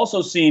 but I've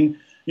also seen,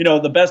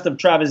 the best of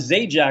Travis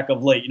Zajac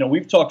of late.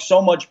 We've talked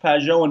so much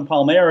Pajot and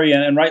Palmieri,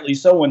 and rightly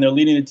so when they're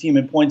leading the team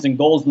in points and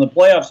goals in the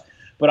playoffs.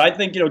 But I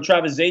think,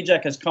 Travis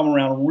Zajac has come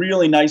around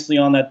really nicely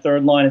on that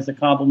third line as a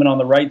complement on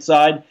the right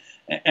side.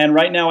 And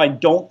right now, I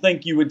don't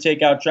think you would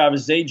take out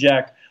Travis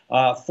Zajac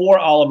for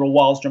Oliver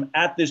Wahlstrom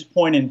at this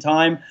point in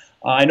time.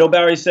 I know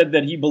Barry said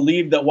that he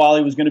believed that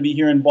Wally was going to be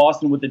here in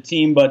Boston with the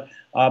team, but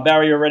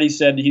Barry already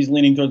said he's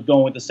leaning towards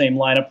going with the same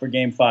lineup for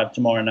Game 5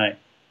 tomorrow night.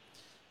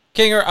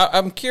 Kinger,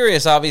 I'm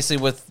curious, obviously,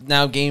 with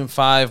now Game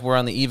 5, we're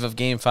on the eve of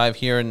Game 5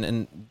 here,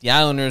 and the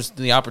Islanders,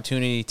 the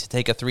opportunity to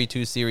take a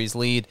 3-2 series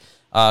lead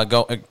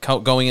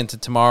going into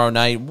tomorrow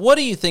night. What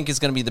do you think is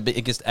going to be the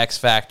biggest X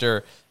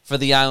factor for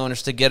the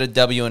Islanders to get a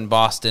W in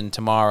Boston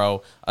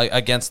tomorrow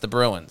against the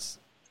Bruins?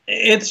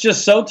 It's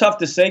just so tough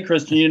to say,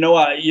 Christian.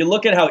 You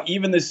look at how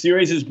even this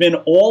series has been.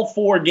 All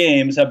 4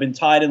 games have been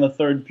tied in the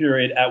third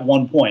period at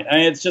one point. I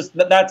mean, it's just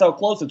that's how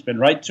close it's been,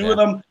 right? 2 of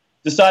them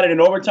decided in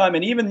overtime,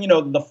 and even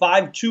the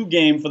 5-2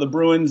 game for the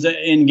Bruins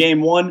in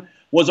Game 1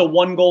 was a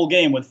 1-goal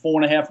game with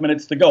 4.5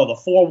 minutes to go. The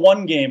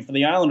 4-1 game for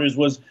the Islanders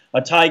was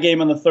a tie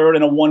game in the third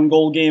and a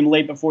 1-goal game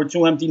late before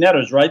 2 empty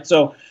netters, right?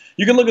 So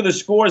you can look at the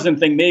scores and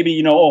think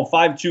maybe 5-2,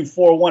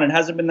 4-1. It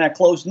hasn't been that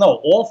close. No,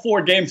 all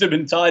 4 games have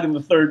been tied in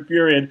the third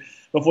period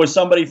before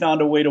somebody found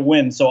a way to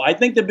win. So I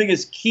think the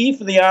biggest key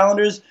for the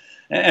Islanders,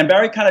 and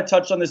Barry kind of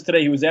touched on this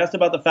today, he was asked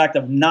about the fact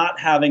of not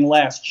having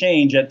last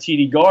change at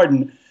TD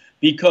Garden,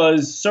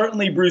 because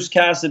certainly Bruce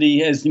Cassidy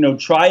has,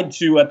 tried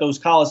to, at those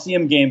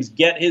Coliseum games,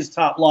 get his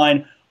top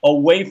line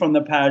away from the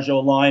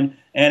Pajot line.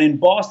 And in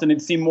Boston,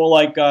 it seemed more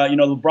like,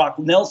 the Brock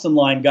Nelson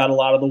line got a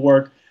lot of the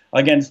work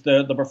against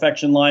the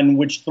perfection line,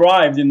 which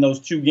thrived in those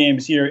 2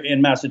 games here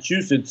in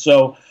Massachusetts.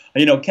 So,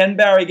 can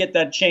Barry get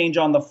that change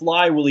on the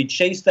fly? Will he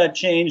chase that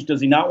change? Does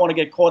he not want to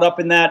get caught up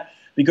in that?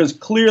 Because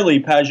clearly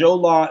the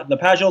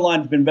Pajot line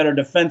has been better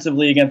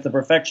defensively against the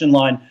perfection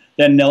line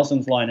than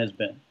Nelson's line has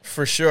been.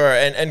 For sure.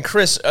 And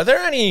Chris, are there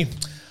any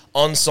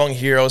unsung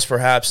heroes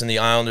perhaps in the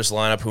Islanders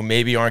lineup who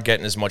maybe aren't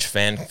getting as much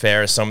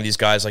fanfare as some of these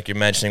guys like you're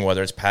mentioning,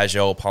 whether it's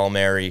Pajot,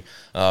 Palmieri,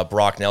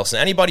 Brock Nelson,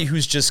 anybody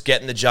who's just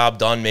getting the job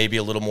done maybe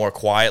a little more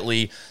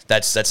quietly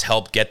that's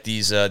helped get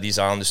these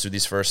Islanders through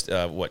these first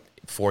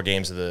 4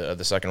 games of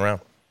the second round?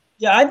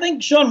 Yeah, I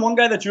think, Sean, one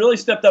guy that's really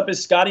stepped up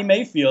is Scotty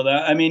Mayfield.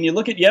 I mean, you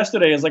look at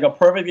yesterday as like a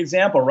perfect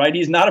example, right?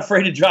 He's not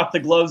afraid to drop the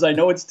gloves. I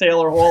know it's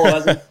Taylor Hall, who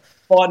hasn't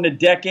fought in a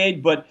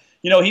decade, but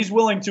he's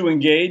willing to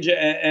engage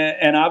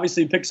and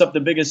obviously picks up the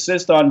big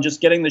assist on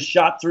just getting the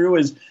shot through.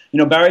 As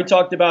Barry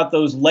talked about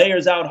those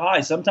layers out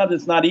high. Sometimes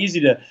it's not easy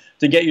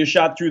to get your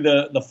shot through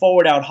the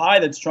forward out high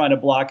that's trying to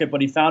block it,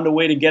 but he found a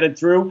way to get it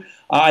through.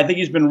 I think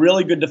he's been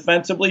really good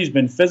defensively. He's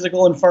been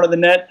physical in front of the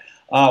net.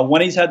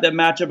 When he's had that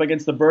matchup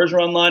against the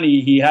Bergeron line,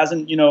 he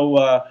hasn't,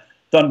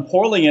 done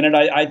poorly in it.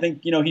 I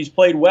think, he's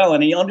played well,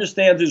 and he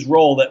understands his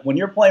role, that when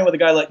you're playing with a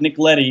guy like Nick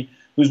Leddy,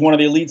 who's one of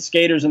the elite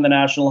skaters in the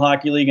National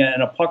Hockey League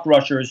and a puck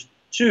rusher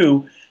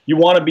too, you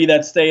want to be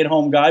that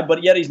stay-at-home guy,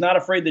 but yet he's not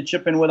afraid to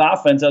chip in with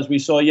offense, as we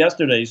saw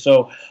yesterday.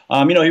 So,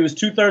 he was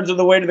 2/3 of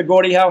the way to the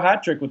Gordie Howe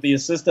hat trick with the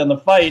assist and the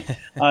fight.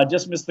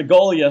 Just missed the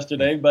goal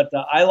yesterday, but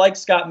I like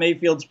Scott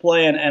Mayfield's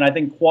play, and I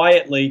think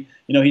quietly,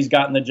 he's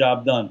gotten the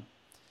job done.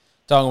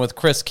 Talking with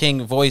Chris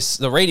King,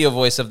 the radio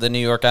voice of the New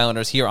York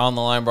Islanders, here on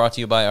the line, brought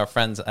to you by our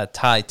friends at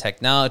Ty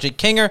Technology.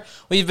 Kinger,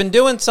 we've been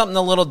doing something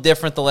a little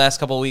different the last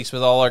couple of weeks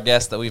with all our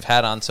guests that we've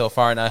had on so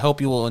far, and I hope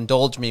you will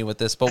indulge me with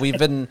this. But we've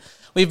been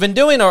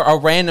doing a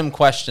random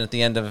question at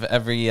the end of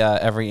every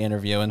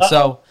interview, and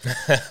so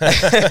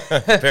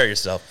prepare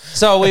yourself.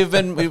 So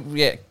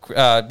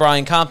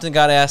Brian Compton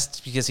got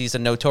asked, because he's a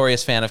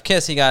notorious fan of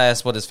Kiss, he got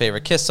asked what his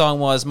favorite Kiss song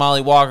was.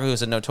 Molly Walker,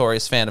 who's a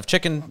notorious fan of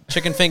chicken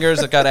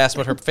fingers, got asked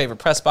what her favorite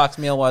press box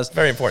meal was.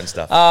 Very important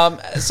stuff.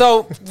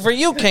 So for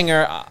you,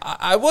 Kinger,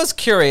 I was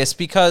curious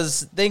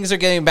because things are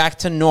getting back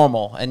to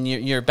normal, and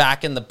you're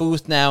back in the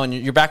booth now, and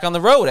you're back on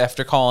the road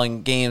after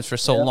calling games for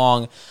so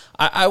long.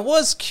 I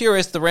was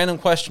curious. The random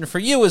question for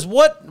you is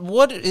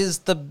what is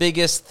the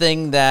biggest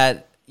thing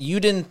that you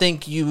didn't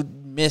think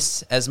you'd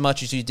miss as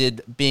much as you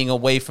did being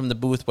away from the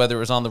booth, whether it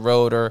was on the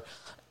road or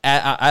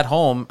at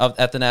home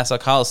at the Nassau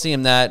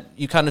Coliseum, that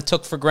you kind of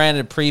took for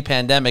granted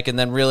pre-pandemic and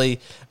then really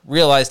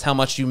realized how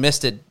much you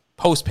missed it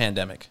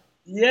post-pandemic?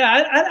 Yeah,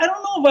 I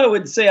don't know if I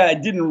would say I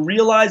didn't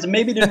realize,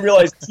 maybe didn't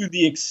realize to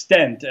the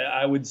extent,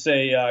 I would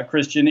say,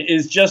 Christian,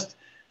 is just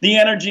the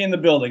energy in the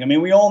building. I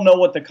mean, we all know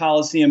what the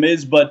Coliseum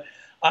is, but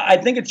I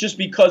think it's just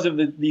because of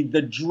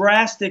the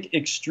drastic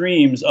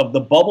extremes of the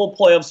bubble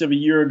playoffs of a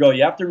year ago.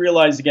 You have to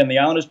realize, again, the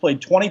Islanders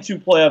played 22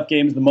 playoff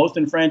games, the most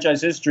in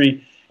franchise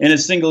history in a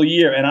single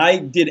year. And I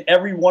did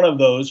every one of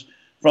those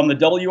from the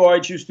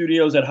WRHU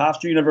studios at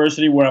Hofstra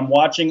University, where I'm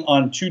watching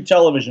on 2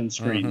 television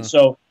screens. Mm-hmm.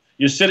 So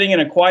you're sitting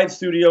in a quiet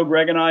studio,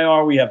 Greg and I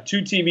are. We have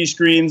 2 TV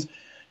screens.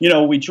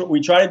 We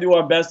try to do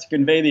our best to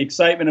convey the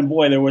excitement. And,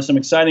 boy, there were some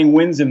exciting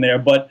wins in there.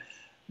 But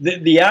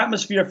the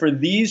atmosphere for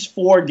these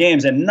 4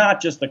 games, and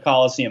not just the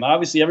Coliseum.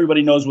 Obviously,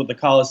 everybody knows what the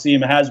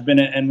Coliseum has been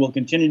and will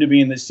continue to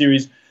be in this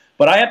series.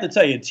 But I have to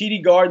tell you,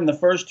 TD Garden, the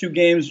first 2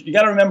 games, you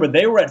got to remember,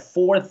 they were at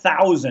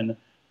 4,000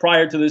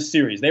 prior to this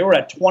series. They were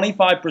at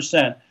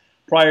 25%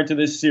 prior to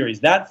this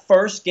series. That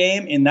first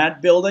game in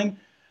that building,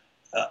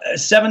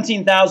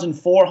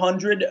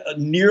 17,400,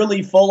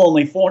 nearly full,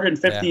 only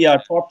 450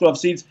 propped off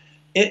seats.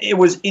 It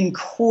was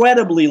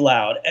incredibly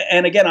loud.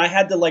 And again, I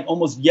had to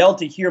almost yell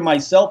to hear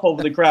myself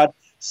over the crowd.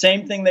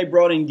 Same thing they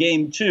brought in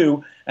game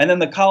 2. And then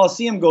the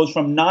Coliseum goes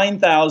from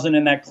 9,000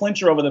 in that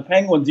clincher over the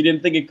Penguins. You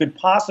didn't think it could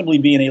possibly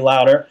be any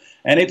louder.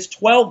 And it's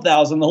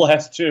 12,000 the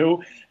last 2.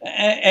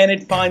 And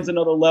it finds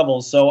another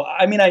level. So,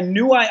 I mean, I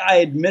knew I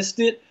had missed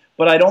it,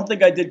 but I don't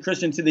think I did,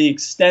 Christian, to the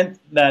extent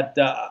that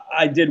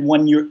I did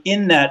when you're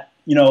in that,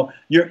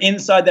 you're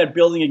inside that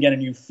building again,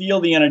 and you feel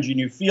the energy and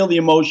you feel the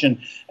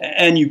emotion,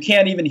 and you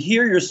can't even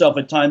hear yourself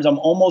at times. I'm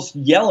almost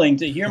yelling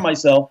to hear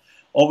myself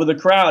over the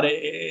crowd.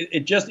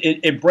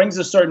 It brings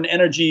a certain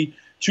energy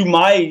to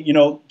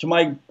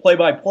my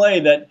play-by-play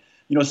that,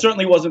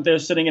 certainly wasn't there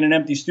sitting in an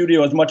empty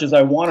studio as much as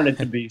I wanted it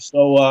to be.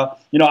 So,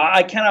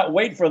 I cannot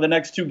wait for the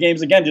next 2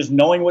 games again, just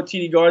knowing what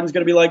TD Garden's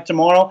going to be like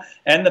tomorrow,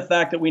 and the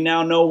fact that we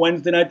now know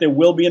Wednesday night there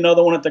will be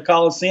another one at the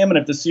Coliseum. And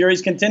if the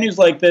series continues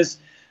like this,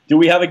 do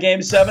we have a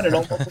Game 7? It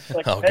almost looks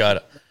like oh,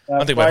 God. I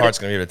don't think my heart's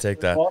going to be able to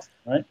take that.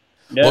 Right?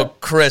 Yeah. Well,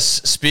 Chris,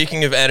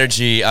 speaking of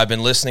energy, I've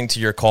been listening to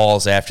your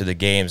calls after the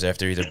games,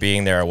 after either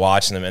being there or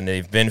watching them, and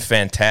they've been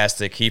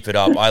fantastic. Keep it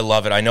up. I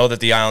love it. I know that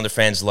the Islander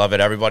fans love it.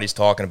 Everybody's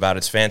talking about it.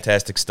 It's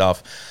fantastic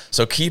stuff.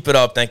 So keep it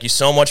up. Thank you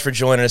so much for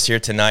joining us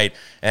here tonight,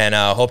 and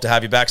hope to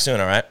have you back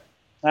soon, all right?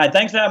 All right,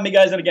 thanks for having me,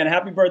 guys, and again,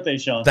 happy birthday,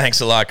 Sean. Thanks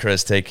a lot,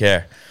 Chris. Take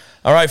care.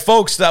 All right,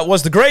 folks, that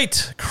was the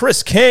great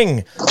Chris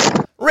King,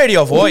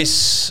 radio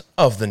voice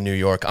of the New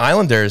York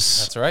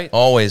Islanders. That's right.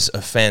 Always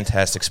a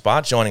fantastic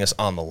spot. Joining us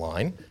on the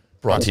line.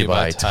 Brought to you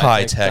by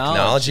Ty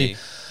Technology.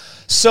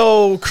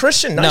 So,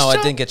 Christian, nice job.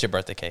 I didn't get your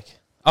birthday cake.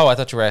 Oh, I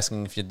thought you were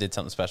asking if you did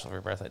something special for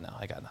your birthday. No,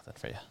 I got nothing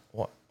for you.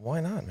 What? Why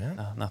not, man?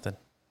 No, nothing.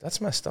 That's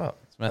messed up.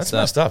 That's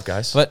messed up,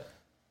 guys. But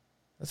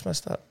that's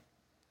messed up.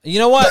 You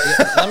know what?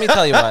 Let me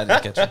tell you why I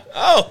didn't get you.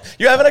 Oh,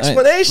 you have an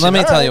explanation. Let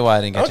me tell you why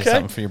I didn't get you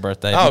something for your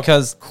birthday. Oh,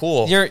 because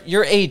cool.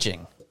 You're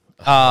aging.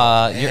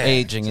 You're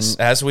aging.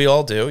 As we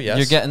all do, yes.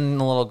 You're getting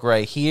a little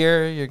gray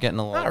here. You're getting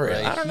a little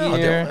gray I don't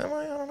here. know.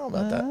 I don't know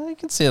about that. You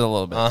can see it a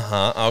little bit.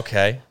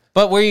 Okay.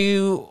 But where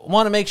you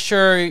want to make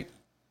sure,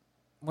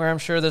 where I'm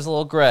sure there's a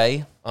little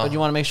gray, but you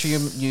want to make sure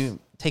you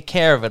take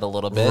care of it a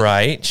little bit.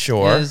 Right,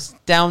 sure. Is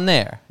down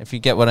there, if you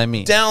get what I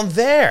mean. Down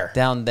there.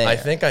 Down there. I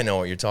think I know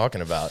what you're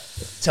talking about.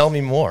 Tell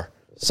me more.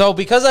 So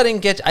because I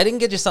didn't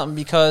get you something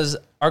because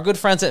our good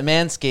friends at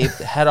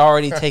Manscaped had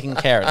already taken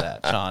care of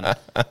that, Sean.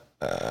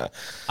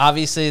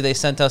 Obviously, they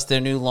sent us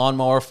their new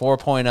Lawnmower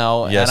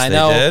 4.0. Yes, and I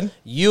know they did.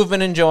 You've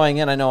been enjoying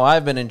it. I know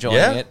I've been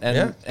enjoying it.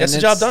 And Gets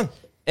the job done.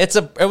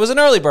 It was an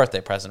early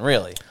birthday present,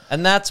 really,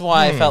 and that's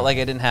why I felt like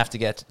I didn't have to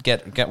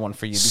get one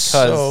for you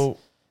because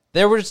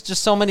there was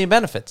just so many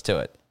benefits to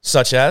it.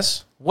 Such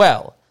as?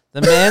 Well, The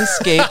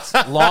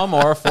Manscaped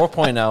Lawnmower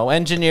 4.0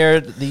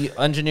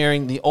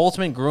 engineering the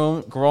ultimate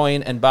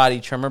groin and body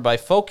trimmer by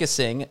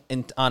focusing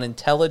on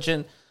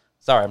intelligent.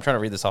 Sorry, I'm trying to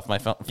read this off my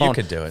phone. You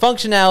could do it.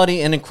 Functionality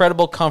and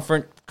incredible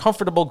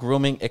comfortable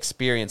grooming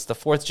experience. The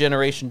 4th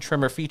generation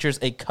trimmer features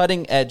a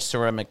cutting-edge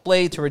ceramic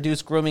blade to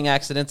reduce grooming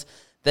accidents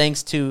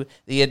thanks to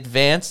the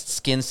advanced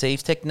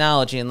skin-safe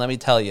technology. And let me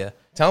tell you.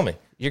 Tell me.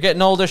 You're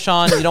getting older,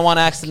 Sean. You don't want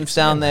accidents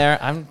down there.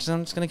 I'm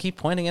just going to keep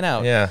pointing it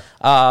out. Yeah.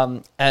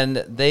 And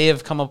they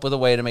have come up with a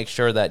way to make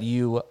sure that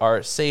you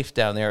are safe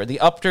down there. The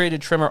upgraded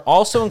trimmer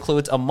also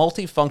includes a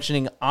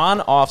multi-functioning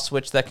on-off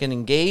switch that can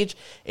engage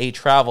a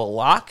travel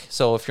lock.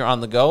 So if you're on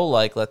the go,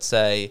 like let's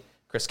say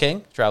Chris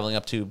King traveling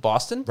up to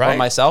Boston, or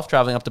myself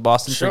traveling up to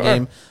Boston for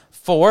Game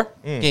 4,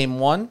 Game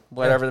 1,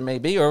 whatever it may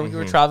be, or you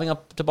were traveling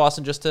up to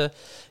Boston just to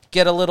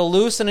get a little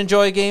loose and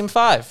enjoy Game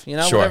 5. You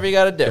know, whatever you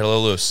got to do. Get a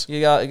little loose.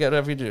 You got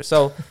whatever you do.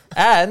 So,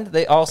 and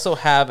they also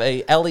have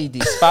a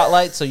LED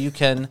spotlight so you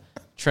can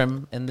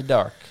trim in the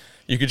dark.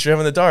 You can trim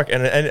in the dark,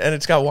 and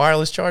it's got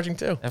wireless charging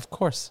too. Of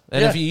course.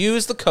 And if you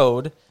use the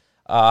code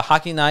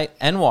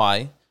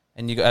HockeyNightNY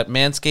and you go at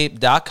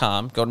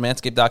manscaped.com, go to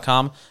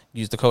manscaped.com,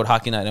 use the code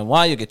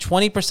HockeyNightNY, you'll get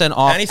 20%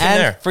 off Anything and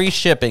there. free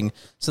shipping.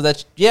 So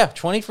that's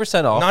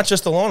 20% off. Not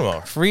just the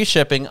lawnmower. Free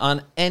shipping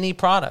on any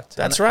product.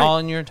 That's right.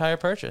 On your entire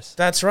purchase.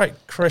 That's right.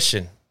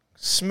 Christian,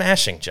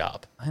 smashing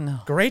job. I know.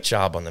 Great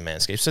job on the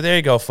Manscaped. So there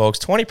you go, folks.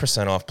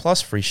 20% off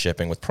plus free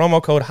shipping with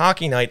promo code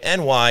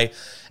HockeyNightNY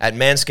at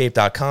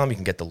manscaped.com. You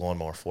can get the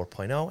Lawnmower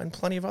 4.0 and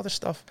plenty of other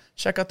stuff.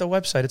 Check out the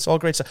website. It's all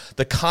great stuff.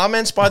 The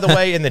comments, by the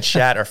way, in the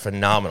chat are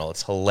phenomenal.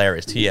 It's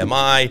hilarious.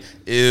 TMI,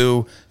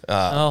 ew,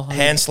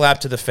 hand slap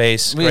to the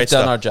face. We've great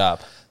done stuff. our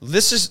job.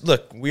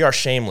 Look, we are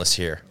shameless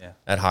here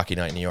at Hockey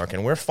Night in New York,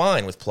 and we're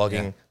fine with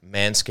plugging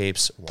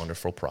Manscaped's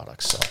wonderful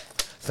products. So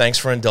thanks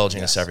for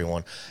indulging us,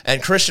 everyone.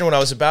 And Christian, what I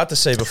was about to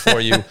say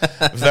before you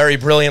very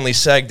brilliantly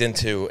segged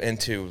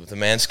into the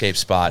Manscaped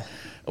spot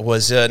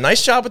was a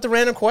nice job with the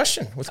random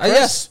question with Chris.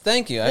 Yes,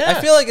 thank you. Yeah. I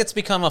feel like it's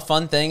become a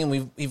fun thing,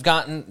 and we've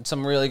gotten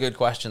some really good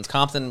questions.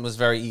 Compton was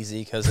very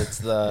easy because it's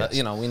the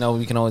we know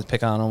we can always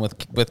pick on him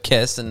with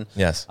Kiss, and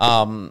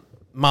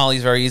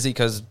Molly's very easy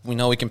because we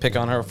know we can pick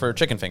on her for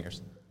chicken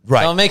fingers.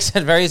 Right. So it makes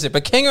it very easy.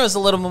 But Kinger was a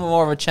little bit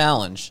more of a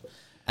challenge.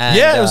 And,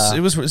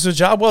 it was a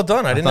job well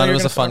done. I didn't know thought you it were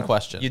was a gonna fun find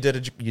question. You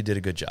did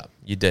a good job.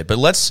 You did. But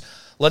let's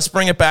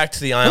bring it back to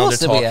the Who Islander else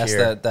did talk we ask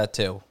here. that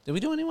too? Did we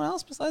do anyone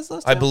else besides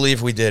those two? I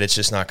believe we did. It's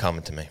just not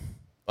coming to me.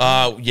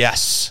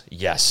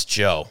 Yes,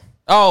 Joe.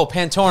 Oh,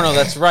 Pantorno,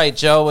 that's right.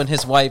 Joe and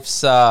his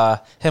wife's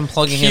him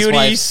plugging his Cutie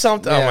wife.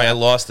 something. Yeah. Oh my! I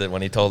lost it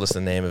when he told us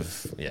the name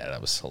of. Yeah,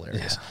 that was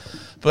hilarious.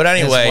 But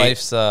anyway,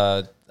 his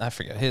wife's I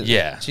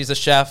forget. She's a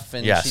chef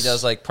and she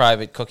does like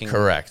private cooking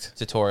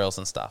tutorials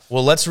and stuff.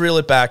 Well, let's reel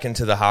it back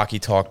into the hockey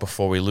talk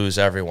before we lose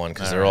everyone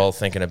because they're all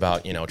thinking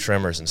about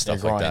trimmers and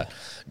stuff like that.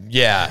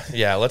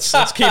 Yeah. Let's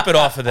keep it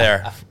off of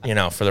there,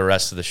 for the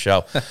rest of the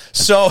show.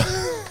 So,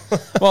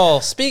 well,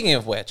 speaking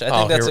of which, I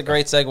think that's a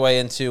great segue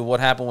into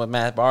what happened with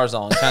Matt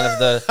Barzal and kind of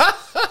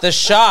the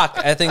shock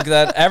I think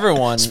that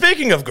everyone.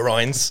 Speaking of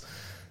groins,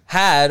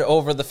 had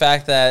over the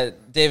fact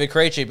that David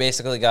Krejci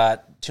basically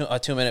got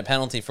a 2-minute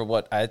penalty for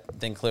what I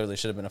think clearly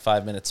should have been a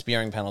 5-minute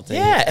spearing penalty.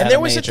 Yeah, and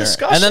there was a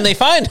discussion. And then they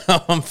fined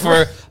him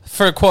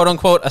for quote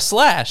unquote a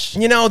slash.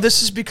 This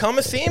has become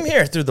a theme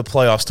here through the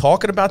playoffs,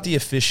 talking about the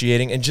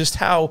officiating and just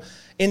how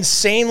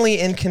insanely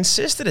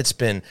inconsistent it's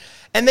been.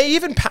 And they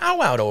even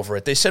powwowed over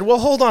it. They said, well,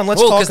 hold on,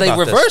 let's talk about this. Because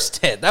they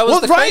reversed it. That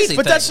was the crazy thing.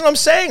 But that's what I'm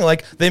saying.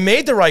 Like, they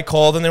made the right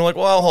call, then they were like,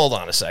 well, hold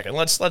on a second.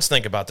 Let's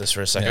think about this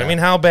for a second. Yeah. I mean,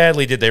 how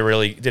badly did he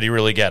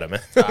really get him?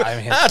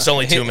 That's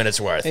only 2 minutes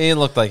worth. He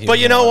looked like he But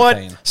was you know what?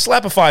 pain.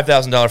 Slap a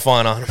 $5,000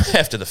 fine on him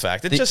after the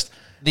fact.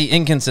 The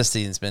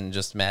inconsistency has been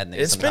just maddening.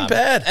 It's been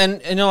bad.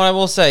 And I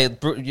will say,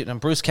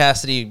 Bruce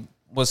Cassidy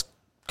was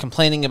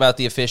complaining about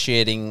the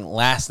officiating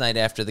last night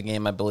after the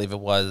game, I believe it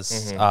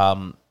was.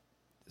 Mm-hmm.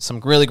 Some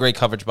really great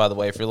coverage, by the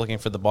way, if you're looking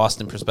for the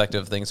Boston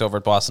perspective of things over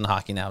at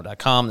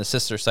bostonhockeynow.com, the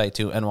sister site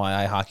to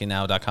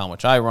NYIHockeyNow.com,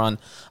 which I run.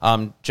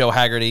 Joe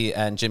Haggerty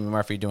and Jimmy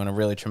Murphy doing a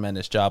really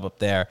tremendous job up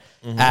there.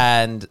 Mm-hmm.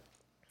 And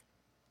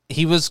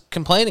he was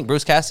complaining,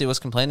 Bruce Cassidy was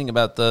complaining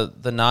about the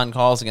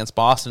non-calls against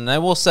Boston. And I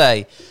will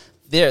say,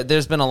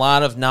 there's been a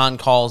lot of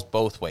non-calls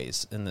both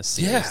ways in this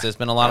series. Yeah, there's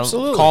been a lot of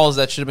calls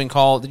that should have been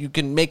called. You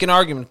can make an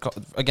argument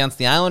against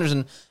the Islanders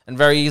and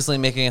very easily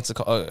make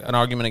an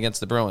argument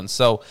against the Bruins.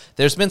 So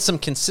there's been some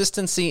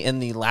consistency in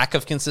the lack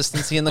of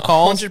consistency in the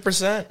calls.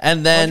 100%.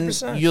 And then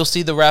 100%. You'll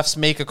see the refs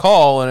make a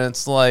call, and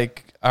it's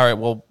like, all right,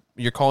 well,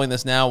 you're calling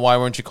this now. Why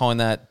weren't you calling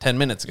that 10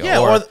 minutes ago?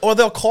 Yeah, or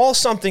they'll call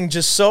something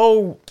just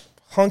so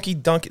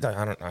hunky-dunky.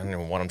 I don't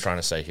know what I'm trying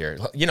to say here.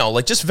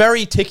 Like just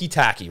very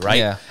ticky-tacky, right?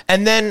 Yeah.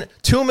 And then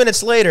 2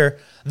 minutes later,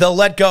 they'll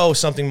let go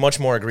something much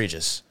more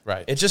egregious.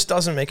 Right. It just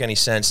doesn't make any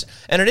sense.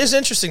 And it is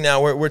interesting now.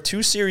 We're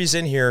 2 series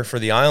in here for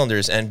the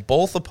Islanders, and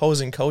both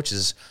opposing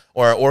coaches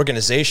or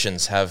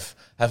organizations have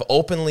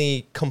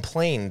openly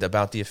complained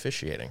about the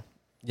officiating.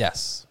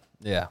 Yes.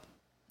 Yeah.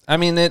 I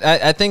mean,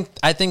 I think.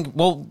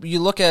 Well, you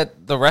look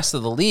at the rest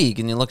of the league,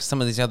 and you look at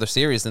some of these other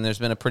series, and there's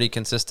been a pretty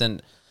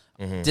consistent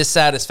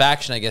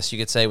dissatisfaction, I guess you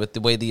could say, with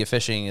the way the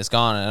officiating is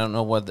gone. And I don't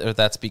know whether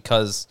that's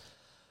because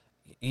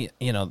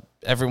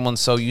everyone's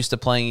so used to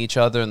playing each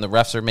other, and the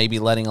refs are maybe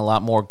letting a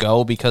lot more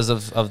go because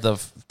of the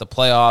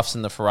playoffs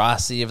and the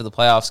ferocity of the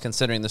playoffs,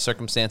 considering the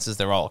circumstances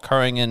they're all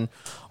occurring in,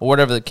 or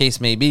whatever the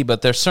case may be.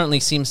 But there certainly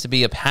seems to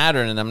be a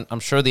pattern, and I'm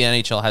sure the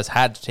NHL has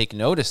had to take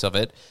notice of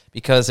it,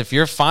 because if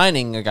you're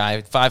fining a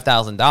guy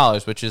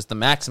 $5,000, which is the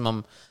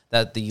maximum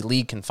that the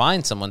league can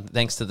fine someone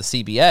thanks to the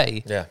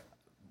CBA,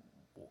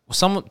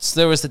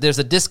 there's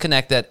a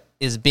disconnect that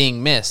is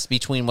being missed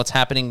between what's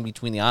happening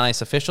between the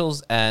on-ice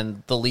officials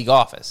and the league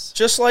office.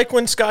 Just like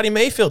when Scotty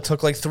Mayfield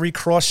took like 3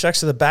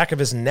 cross-checks to the back of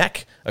his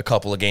neck a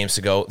couple of games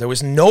ago. There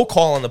was no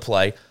call on the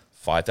play,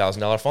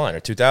 $5,000 fine or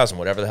 $2,000,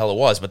 whatever the hell it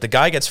was, but the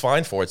guy gets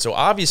fined for it. So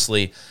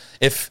obviously,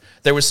 if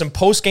there was some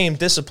post-game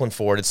discipline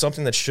for it, it's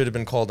something that should have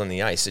been called on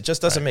the ice. It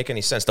just doesn't make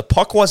any sense. The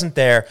puck wasn't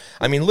there.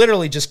 I mean,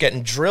 literally just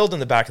getting drilled in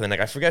the back of the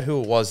neck. I forget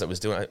who it was that was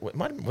doing it.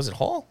 Was it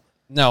Hall?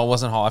 No, it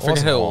wasn't Hall. I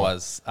forget who it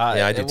was.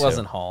 Yeah, I did too. It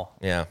wasn't Hall.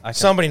 Yeah,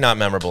 somebody not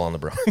memorable on the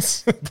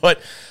Bruins. but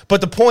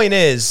the point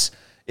is,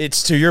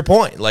 it's to your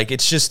point. Like,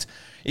 it's just,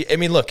 I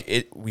mean, look,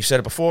 we've said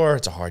it before.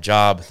 It's a hard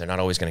job. They're not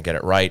always going to get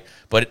it right.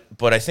 But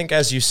I think,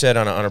 as you said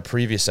on a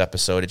previous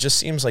episode, it just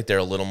seems like they're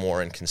a little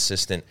more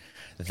inconsistent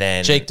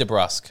than Jake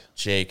DeBrusk.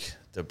 Jake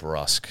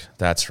DeBrusk.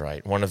 That's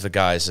right. One of the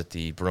guys that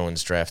the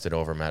Bruins drafted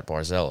over Matt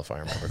Barzal, if I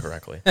remember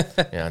correctly.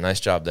 Yeah,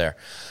 nice job there.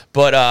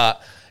 But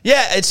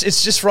yeah,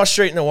 it's just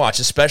frustrating to watch,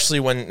 especially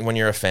when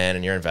you're a fan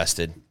and you're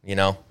invested,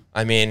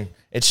 I mean,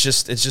 it's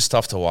just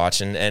tough to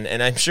watch,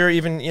 and I'm sure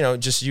even,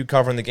 just you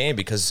covering the game,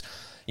 because,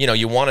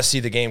 you want to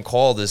see the game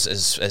called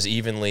as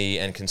evenly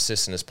and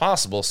consistent as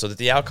possible so that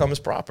the outcome is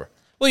proper.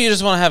 Well, you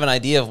just want to have an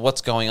idea of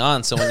what's going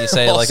on, so when you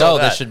say like,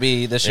 this should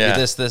be this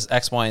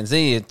X, Y, and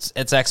Z,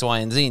 it's X, Y,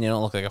 and Z, and you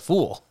don't look like a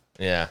fool.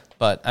 Yeah.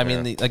 But I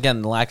mean,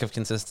 the lack of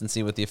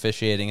consistency with the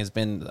officiating has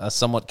been a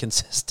somewhat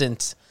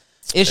consistent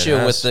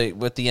issue with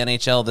the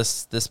NHL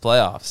this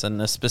playoffs,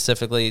 and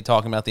specifically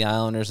talking about the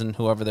Islanders and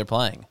whoever they're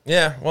playing.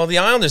 Yeah, well, the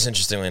Islanders,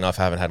 interestingly enough,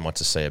 haven't had much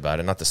to say about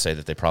it. Not to say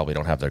that they probably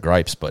don't have their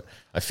gripes, but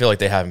I feel like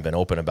they haven't been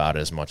open about it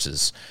as much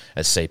as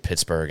say,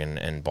 Pittsburgh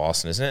and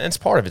Boston is. And it's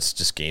part of it's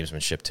just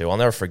gamesmanship, too. I'll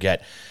never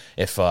forget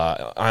if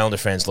Islander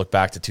fans look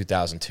back to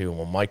 2002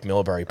 when Mike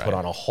Milbury put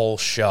on a whole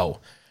show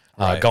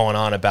going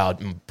on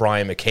about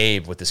Brian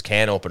McCabe with this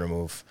can opener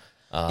move.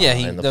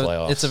 In the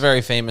playoffs. It's a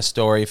very famous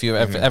story. If you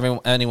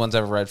anyone's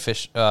ever read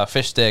Fish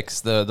Sticks,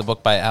 the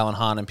book by Alan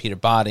Hahn and Peter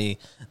Boddy,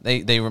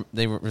 they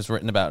was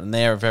written about in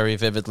there very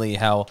vividly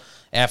how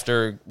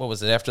after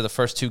the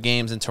first 2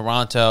 games in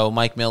Toronto,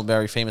 Mike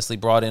Milbury famously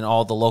brought in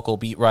all the local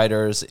beat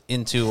writers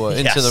into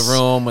the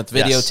room with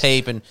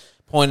videotape and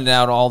pointed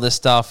out all this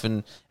stuff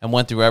and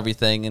went through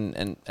everything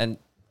and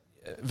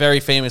very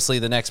famously,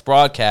 the next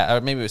broadcast,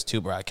 or maybe it was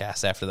 2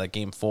 broadcasts after that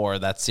Game 4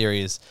 of that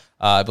series,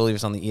 I believe it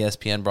was on the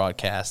ESPN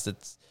broadcast.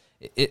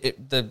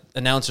 The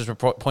announcers were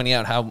pointing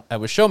out how it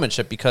was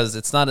showmanship, because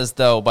it's not as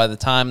though by the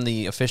time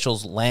the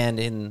officials land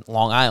in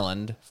Long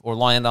Island or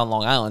land on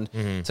Long Island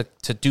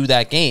to do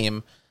that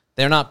game,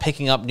 they're not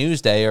picking up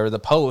Newsday or the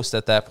Post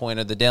at that point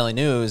or the Daily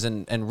News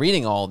and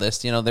reading all this.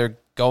 They're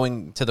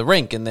going to the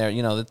rink and they're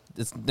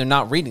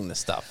not reading this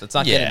stuff. It's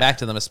not getting back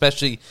to them,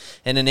 especially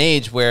in an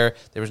age where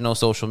there was no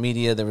social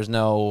media, there was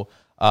no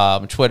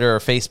Twitter or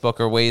Facebook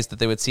or ways that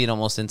they would see it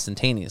almost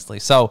instantaneously.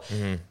 So,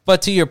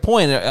 but to your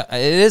point, it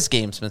is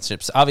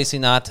gamesmanship. Obviously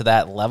not to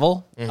that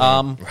level,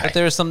 but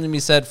there is something to be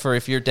said for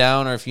if you're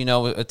down or if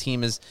a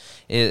team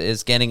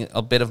is getting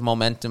a bit of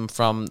momentum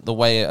from the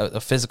way a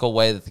physical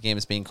way that the game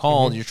is being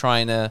called. You're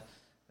trying to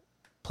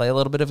play a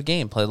little bit of a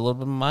game, play a little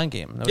bit of a mind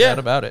game. No doubt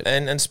about it.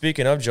 And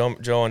speaking of Joe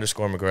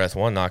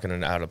 _McGrath1 knocking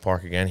it out of the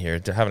park again here,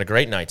 having a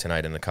great night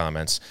tonight in the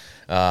comments.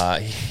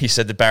 He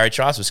said that Barry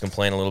Trotz was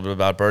complaining a little bit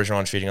about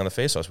Bergeron cheating on the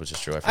faceoffs, which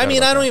is true. I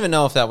don't even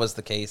know if that was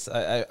the case.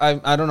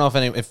 I don't know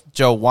if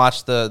Joe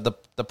watched the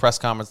press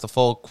conference, the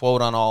full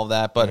quote on all of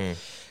that, but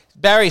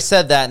Barry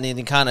said that, and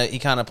he kind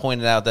of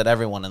pointed out that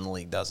everyone in the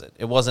league does it.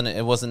 It wasn't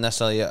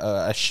necessarily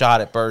a shot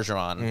at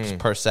Bergeron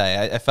per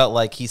se. I felt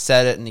like he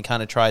said it, and he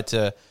kind of tried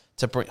to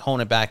hone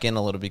it back in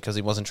a little because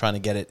he wasn't trying to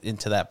get it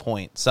into that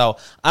point. So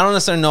I don't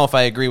necessarily know if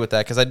I agree with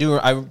that, because I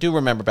do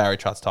remember Barry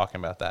Trotz talking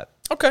about that.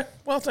 Okay,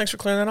 well, thanks for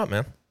clearing that up,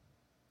 man.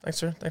 Thanks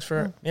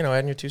for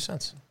adding your 2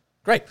 cents.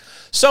 Great.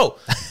 So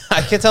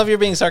I can't tell if you're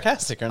being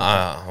sarcastic or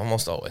not.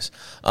 Almost always.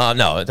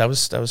 No, that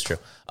was true.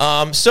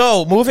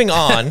 So moving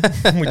on,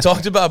 we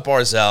talked about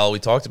Barzal, we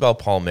talked about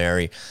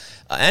Palmieri.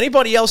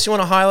 Anybody else you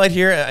want to highlight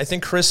here? I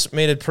think Chris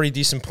made a pretty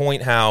decent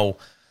point how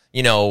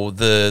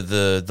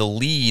the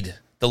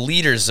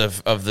leaders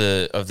of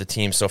the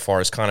team so far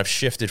has kind of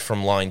shifted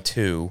from line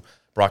 2,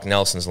 Brock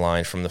Nelson's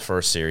line from the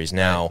first series,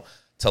 now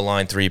to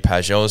line 3,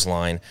 Pajot's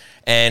line.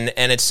 And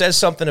it says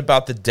something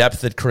about the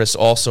depth that Chris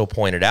also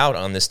pointed out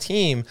on this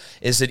team,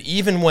 is that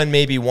even when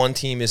maybe one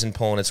team isn't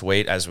pulling its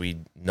weight, as we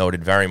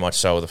noted very much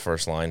so the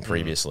first line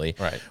previously,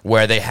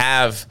 where they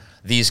have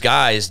these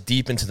guys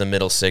deep into the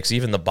middle 6,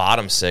 even the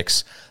bottom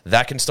 6,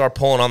 that can start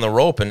pulling on the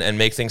rope and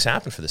make things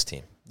happen for this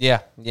team.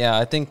 Yeah,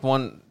 I think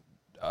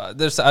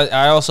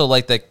I also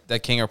like that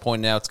Kinger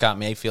pointed out Scott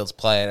Mayfield's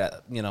play.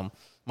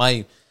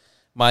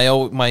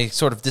 My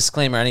sort of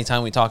disclaimer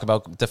anytime we talk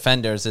about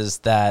defenders is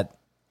that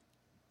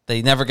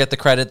they never get the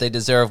credit they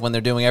deserve when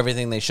they're doing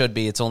everything they should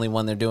be. It's only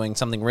when they're doing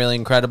something really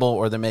incredible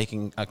or they're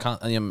making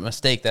a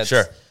mistake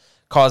that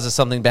causes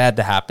something bad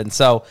to happen.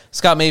 So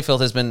Scott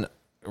Mayfield has been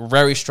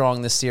very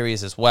strong this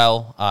series as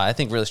well. I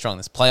think really strong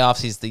this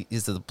playoffs. He's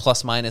the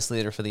plus-minus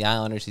leader for the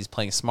Islanders. He's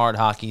playing smart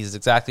hockey.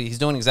 He's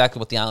doing exactly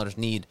what the Islanders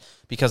need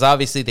because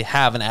obviously they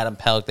have an Adam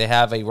Pelech. They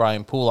have a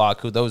Ryan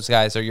Pulock, who those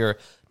guys are your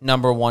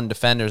number one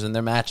defenders, and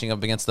they're matching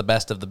up against the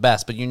best of the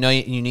best. But you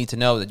need to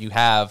know that you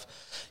have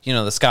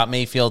the Scott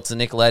Mayfields, the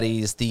Nick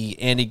Lettys, the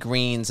Andy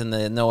Greens, and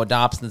the Noah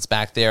Dobsons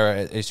back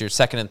there as your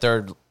second and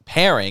third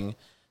pairing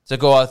to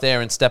go out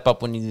there and step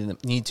up when you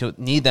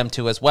need them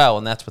to as well,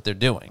 and that's what they're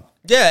doing.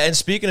 Yeah, and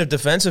speaking of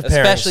defensive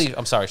pairings...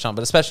 I'm sorry, Sean,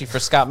 but especially for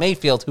Scott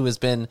Mayfield, who has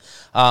been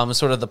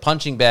sort of the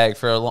punching bag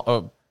for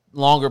a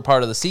longer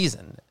part of the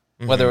season,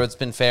 whether it's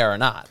been fair or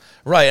not.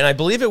 Right, and I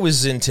believe it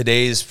was in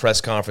today's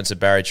press conference that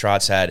Barry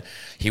Trotz had.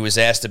 He was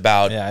asked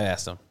about... Yeah, I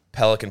asked him.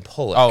 Pelech and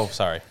Pulock. Oh,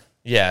 sorry.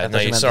 Yeah, no,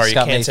 you can't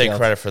Mayfield. take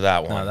credit for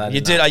that one. No,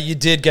 you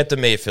did get the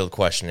Mayfield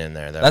question in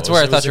there. That's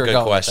where I thought you were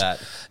going with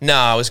that. No,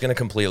 I was going to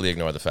completely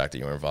ignore the fact that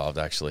you were involved,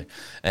 actually,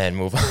 and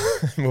move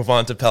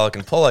on to Pelech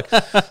and Pulock.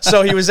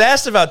 So he was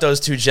asked about those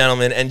two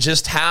gentlemen and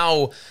just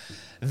how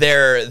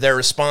their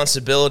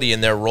responsibility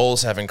and their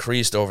roles have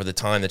increased over the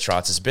time that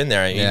Trotz has been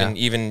there. Yeah.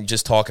 Even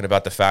just talking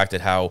about the fact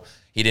that how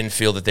he didn't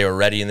feel that they were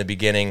ready in the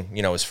beginning,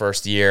 his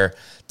first year,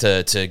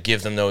 to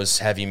give them those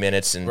heavy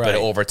minutes. But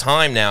over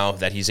time now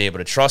that he's able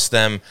to trust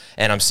them,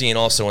 and I'm seeing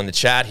also in the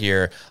chat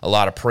here a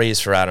lot of praise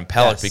for Adam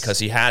Pelech because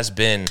he has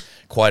been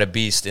quite a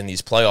beast in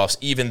these playoffs,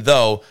 even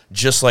though,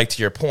 just like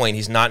to your point,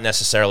 he's not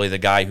necessarily the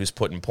guy who's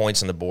putting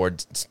points on the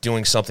board,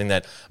 doing something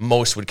that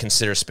most would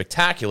consider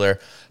spectacular.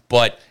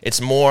 But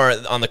it's more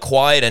on the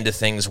quiet end of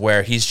things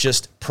where he's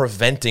just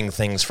preventing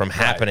things from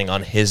happening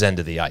on his end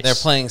of the ice. They're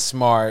playing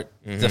smart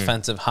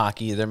defensive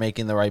hockey. They're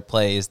making the right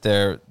plays.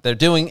 They're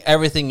doing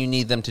everything you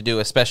need them to do,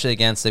 especially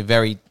against a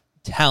very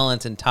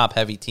talented and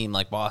top-heavy team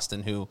like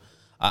Boston, who,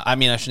 I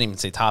shouldn't even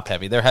say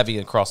top-heavy. They're heavy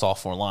across all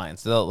four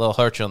lines. They'll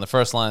hurt you on the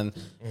first line,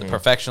 the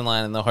perfection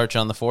line, and they'll hurt you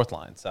on the fourth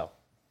line. So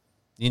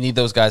you need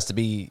those guys to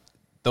be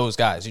those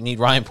guys. You need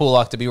Ryan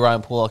Pulock to be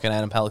Ryan Pulock and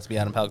Adam Pelech to be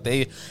Adam Pelech.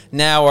 They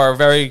now are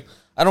very...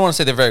 I don't want to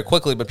say they're very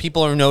quickly, but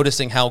people are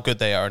noticing how good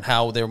they are and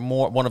how they're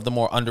one of the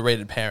more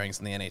underrated pairings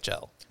in the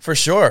NHL. For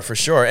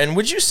sure. And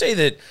would you say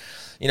that,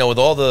 with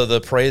all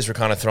the praise we're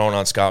kind of throwing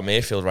on Scott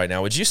Mayfield right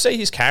now, would you say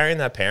he's carrying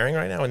that pairing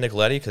right now with Nick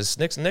Leddy? Because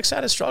Nick's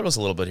had his struggles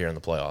a little bit here in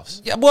the playoffs.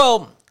 Yeah,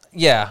 well,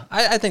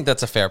 I think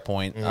that's a fair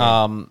point.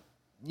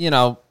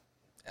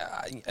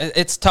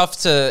 It's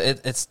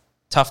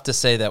tough to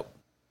say that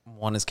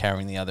one is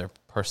carrying the other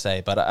per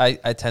se, but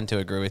I tend to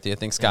agree with you. I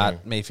think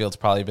Scott Mayfield's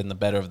probably been the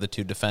better of the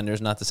two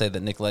defenders. Not to say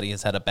that Nick Leddy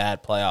has had a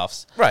bad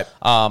playoffs, right?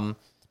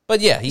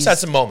 But yeah, he's had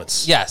some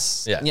moments.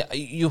 Yes, yeah.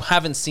 You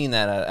haven't seen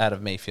that out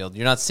of Mayfield.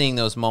 You're not seeing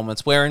those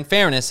moments where, in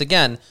fairness,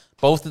 again,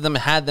 both of them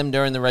had them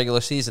during the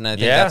regular season. I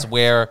think that's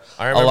where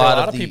I remember a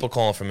lot of people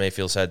calling for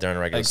Mayfield's head during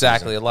the regular season.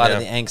 Exactly, a lot of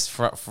the angst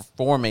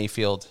for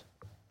Mayfield.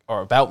 Or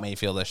about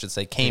Mayfield, I should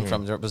say, came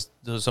from there was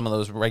some of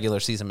those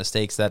regular season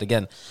mistakes that,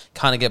 again,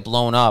 kind of get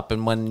blown up.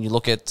 And when you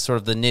look at sort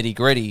of the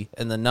nitty-gritty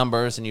and the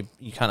numbers and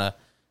you kind of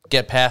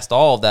get past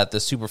all of that, the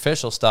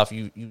superficial stuff,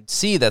 you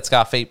see that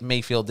Scott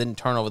Mayfield didn't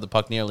turn over the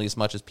puck nearly as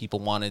much as people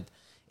wanted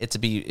it to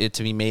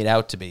be made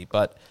out to be.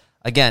 But,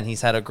 again,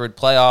 he's had a good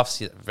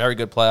playoffs, very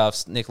good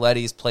playoffs. Nick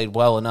Leddy's played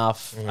well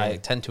enough. I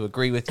tend to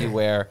agree with you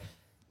where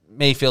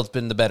Mayfield's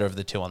been the better of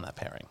the two on that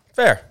pairing.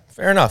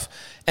 Fair enough.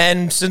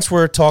 And since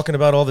we're talking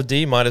about all the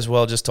D, might as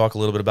well just talk a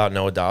little bit about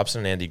Noah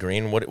Dobson and Andy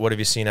Green. What have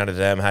you seen out of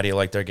them? How do you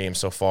like their game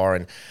so far?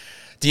 And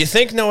do you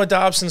think Noah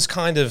Dobson's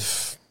kind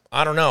of,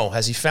 I don't know,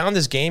 has he found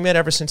his game yet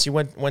ever since he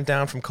went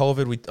down from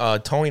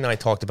COVID? Tony and I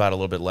talked about it a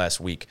little bit last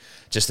week,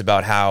 just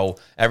about how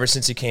ever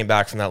since he came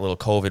back from that little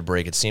COVID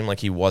break, it seemed like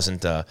he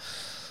wasn't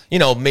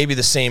maybe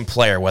the same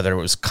player, whether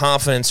it was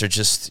confidence or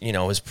just,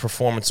 his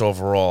performance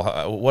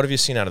overall. What have you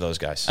seen out of those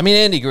guys?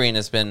 Andy Green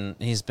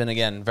he's been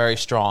again very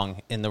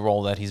strong in the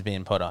role that he's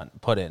being put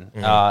in.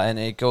 And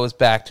it goes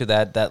back to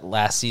that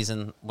last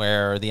season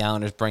where the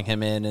Islanders bring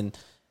him in and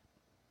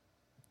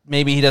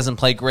maybe he doesn't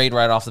play great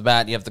right off the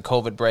bat. You have the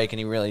COVID break and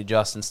he really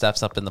adjusts and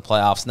steps up in the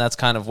playoffs. And that's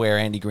kind of where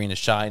Andy Green has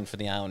shined for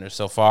the Islanders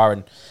so far.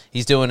 And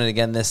he's doing it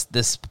again this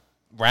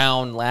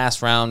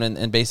last round,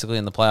 and basically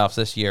in the playoffs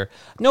this year.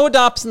 Noah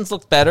Dobson's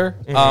looked better.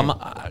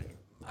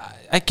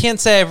 I can't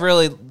say I've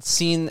really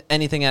seen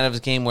anything out of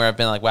his game where I've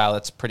been like, wow,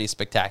 that's pretty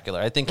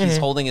spectacular. I think he's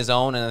holding his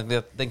own, and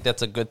I think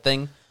that's a good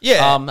thing.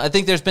 Yeah. I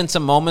think there's been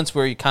some moments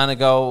where you kind of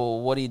go,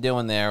 what are you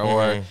doing there?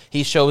 Or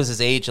he shows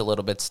his age a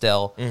little bit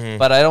still.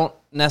 But I don't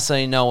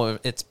necessarily know if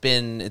it's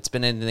been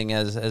anything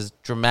as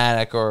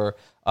dramatic or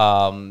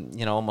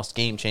almost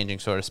game-changing,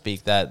 so to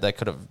speak, that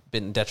could have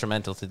been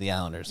detrimental to the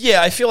Islanders.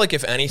 Yeah, I feel like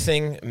if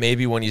anything,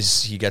 maybe when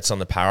he gets on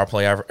the power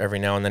play every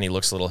now and then, he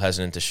looks a little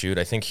hesitant to shoot.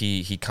 I think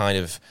he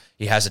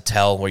has a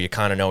tell where you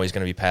kind of know he's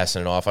going to be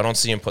passing it off. I don't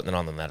see him putting it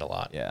on the net a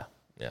lot. Yeah.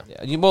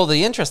 Yeah. Well,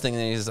 the interesting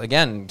thing is,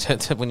 again,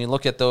 when you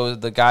look at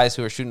the guys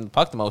who are shooting the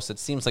puck the most, it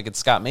seems like it's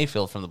Scott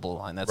Mayfield from the blue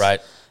line. That's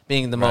right.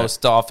 Being the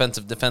most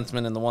offensive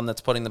defenseman and the one that's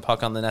putting the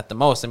puck on the net the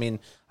most. I mean,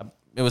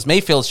 it was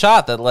Mayfield's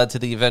shot that led to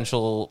the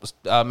eventual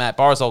Matt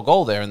Barzal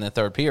goal there in the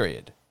third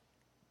period.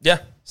 Yeah.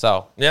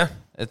 So yeah,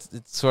 it's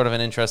sort of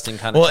an interesting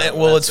kind of.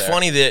 Well, it's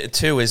funny that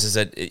too is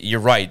that you're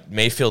right.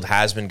 Mayfield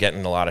has been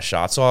getting a lot of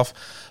shots off,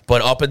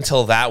 but up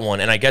until that one,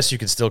 and I guess you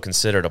could still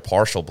consider it a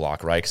partial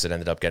block, right? Because it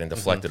ended up getting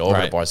deflected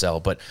over to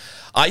Barzal. But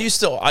I used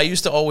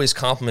to always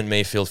compliment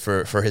Mayfield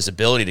for his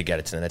ability to get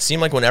it to the net. It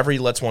seemed like whenever he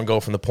lets one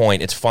go from the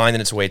point, it's finding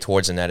its way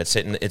towards the net. It's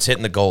hitting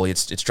the goalie.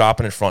 It's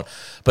dropping in front.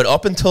 But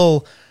up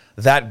until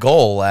that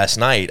goal last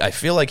night, I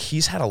feel like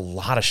he's had a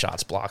lot of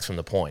shots blocked from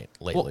the point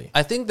lately. Well,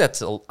 I think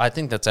that's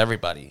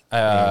everybody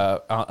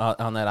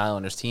on that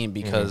Islanders team,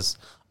 because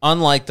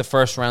unlike the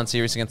first round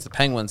series against the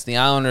Penguins, the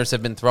Islanders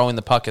have been throwing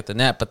the puck at the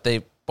net, but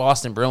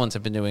Boston Bruins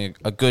have been doing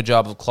a good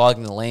job of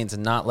clogging the lanes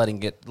and not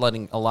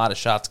letting a lot of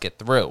shots get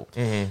through.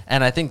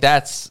 And I think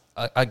that's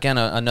again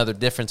another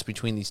difference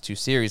between these two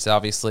series.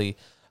 Obviously,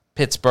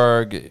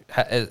 Pittsburgh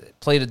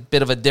played a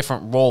bit of a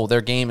different role.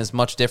 Their game is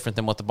much different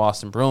than what the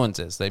Boston Bruins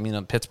is.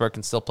 Pittsburgh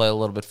can still play a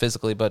little bit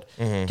physically, but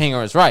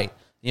Kinger is right.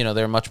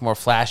 They're a much more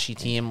flashy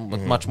team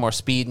with much more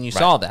speed, and you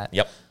saw that.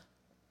 Yep.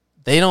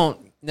 They don't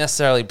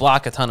necessarily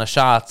block a ton of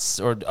shots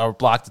or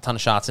blocked a ton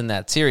of shots in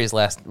that series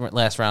last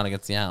round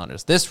against the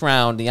Islanders. This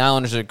round, the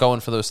Islanders are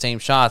going for those same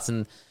shots,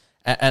 and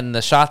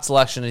the shot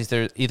selection is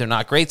either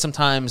not great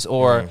sometimes,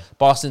 or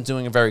Boston's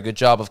doing a very good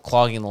job of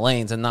clogging the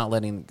lanes and not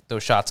letting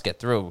those shots get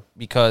through,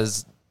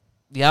 because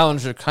the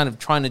Islanders are kind of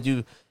trying to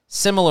do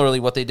similarly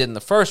what they did in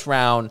the first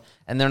round,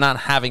 and they're not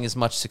having as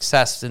much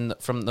success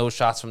from those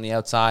shots from the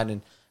outside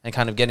and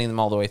kind of getting them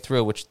all the way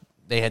through, which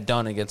they had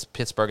done against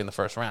Pittsburgh in the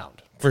first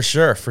round. For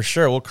sure.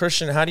 Well,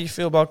 Christian, how do you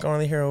feel about going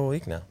to the Hero of the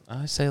Week now?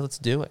 I say let's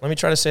do it. Let me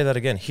try to say that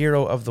again.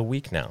 Hero of the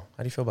Week now.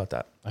 How do you feel about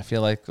that? I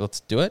feel like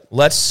let's do it.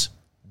 Let's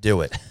do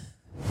it.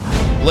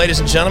 Ladies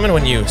and gentlemen,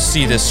 when you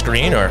see this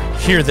screen or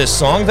hear this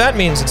song, that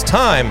means it's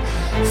time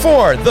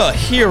for the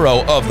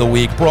Hero of the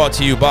Week, brought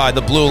to you by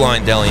the Blue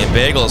Line Deli and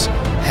Bagels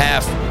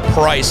Half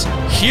Price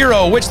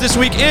Hero, which this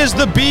week is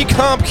the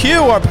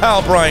BCompQ. Our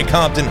pal Brian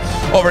Compton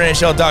over at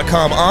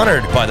NHL.com,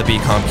 honored by the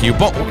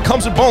BCompQ. It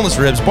comes with boneless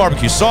ribs,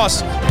 barbecue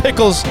sauce,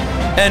 pickles,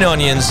 and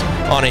onions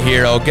on a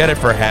Hero. Get it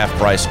for half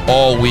price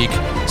all week,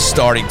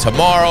 starting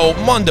tomorrow,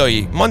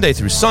 Monday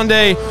through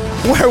Sunday,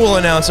 where we'll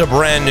announce a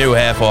brand new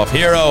half-off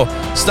Hero.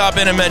 Stop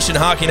in and mention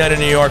Hockey Night in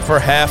New York for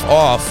half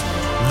off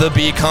the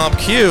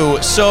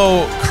BCompQ.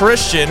 So,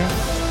 Christian,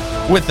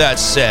 with that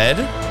said,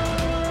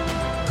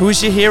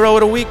 who's your Hero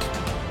of the Week?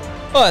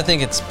 Well, I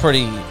think it's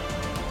pretty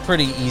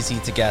easy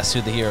to guess who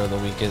the Hero of the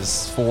Week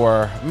is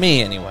for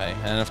me anyway.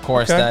 And, of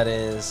course, that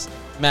is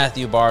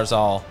Matthew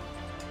Barzal.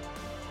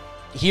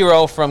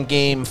 Hero from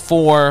Game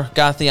 4,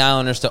 got the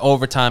Islanders to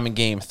overtime in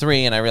Game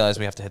 3, and I realize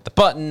we have to hit the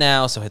button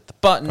now, so hit the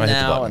button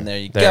now, and there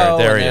you go.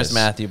 There's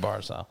Matthew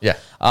Barzal. Yeah.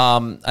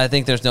 I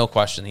think there's no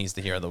question he's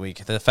the Hero of the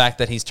Week. The fact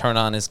that he's turned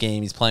on his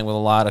game, he's playing with a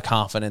lot of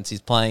confidence,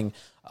 he's playing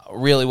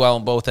really well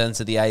on both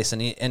ends of the ice,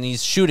 and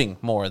he's shooting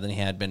more than he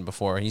had been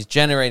before. He's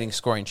generating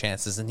scoring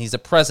chances, and he's a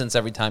presence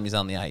every time he's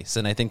on the ice,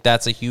 and I think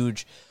that's a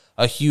huge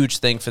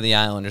thing for the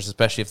Islanders,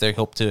 especially if they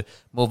hope to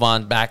move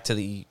on back to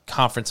the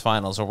conference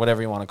finals or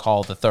whatever you want to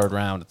call the third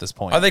round at this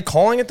point. Are they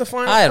calling it the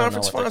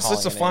conference finals?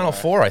 It's the Final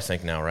Four, I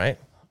think, now, right?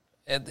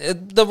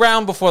 The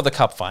round before the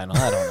Cup final.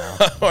 I don't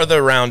know. Or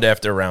the round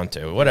after round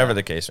 2, whatever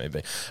the case may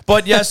be.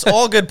 But yes,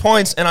 all good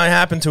points, and I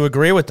happen to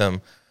agree with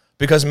them,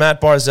 because Matt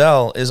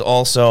Barzal is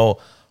also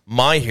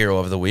my Hero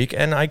of the Week,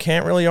 and I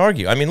can't really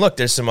argue. I mean, look,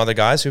 there's some other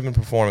guys who've been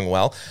performing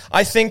well.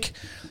 I think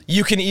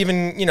you can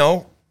even,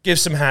 give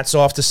some hats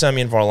off to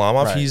Semyon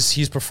Varlamov. Right.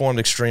 He's performed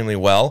extremely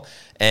well,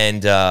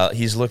 and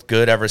he's looked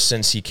good ever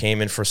since he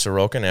came in for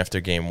Sorokin after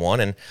Game 1.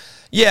 And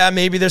yeah,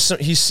 maybe there's some.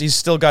 He's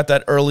still got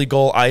that early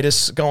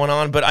goal-itis going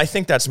on, but I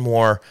think that's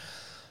more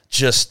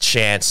just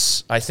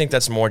chance. I think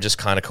that's more just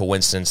kind of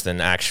coincidence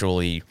than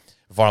actually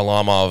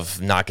Varlamov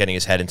not getting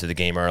his head into the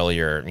game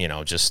earlier,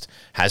 just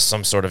has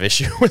some sort of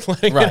issue with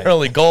letting in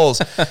early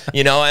goals.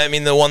 I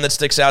mean, the one that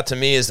sticks out to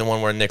me is the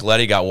one where Nick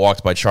Leddy got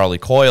walked by Charlie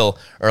Coyle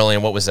early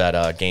in, what was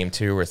that, Game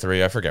 2 or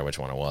 3? I forget which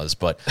one it was.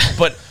 But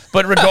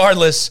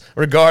regardless,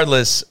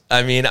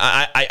 I mean,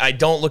 I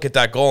don't look at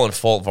that goal and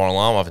fault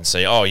Varlamov and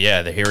say, oh,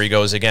 yeah, here he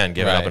goes again,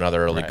 giving up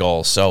another early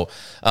goal. So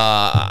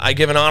I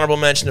give an honorable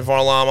mention to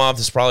Varlamov.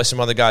 There's probably some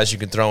other guys you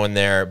can throw in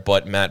there,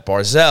 but Matt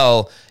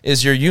Barzal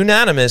is your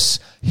unanimous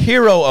Hero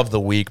hero of the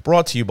week,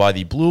 brought to you by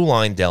the Blue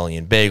Line Deli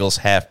and Bagels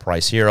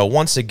half-price hero.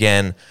 Once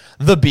again,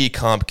 the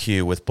B-Comp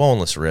Q with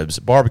boneless ribs,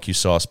 barbecue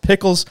sauce,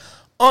 pickles,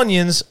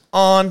 onions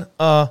on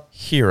a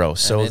hero.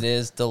 So and it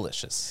is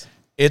delicious.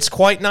 It's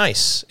quite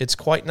nice. It's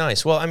quite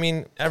nice. Well, I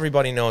mean,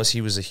 everybody knows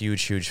he was a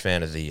huge, huge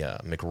fan of the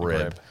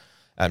McRib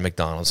at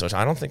McDonald's. Which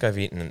I don't think I've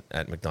eaten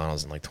at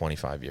McDonald's in like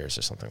 25 years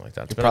or something like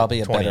that. It's You're been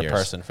probably a 20 better years.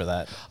 person for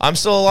that. I'm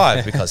still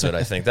alive because of it.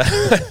 I think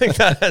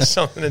that has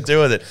something to do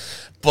with it.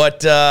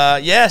 But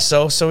yeah,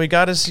 so he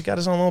got his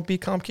own little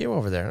B-Comp Q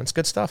over there. It's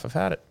good stuff. I've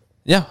had it.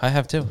 Yeah, I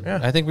have too. Yeah.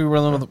 I think we were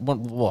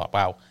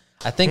wow.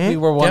 I think we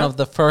were one of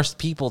the first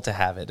people to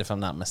have it, if I'm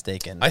not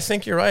mistaken. I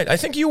think you're right. I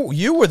think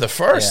you were the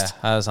first.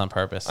 Yeah, I was on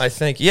purpose. I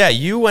think,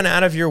 you went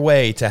out of your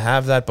way to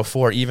have that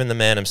before even the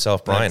man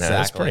himself, Brian, had it.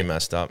 It's Exactly. pretty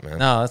messed up, man.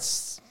 No,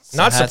 it's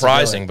Not I had to do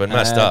surprising, it. but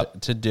messed I had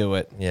up. to do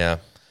it Yeah.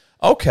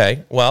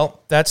 Okay, well,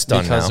 that's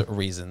done because now.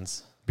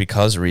 reasons.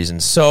 Because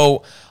reasons.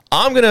 So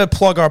I'm going to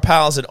plug our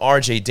pals at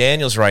RJ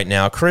Daniels right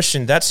now.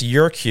 Christian, that's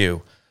your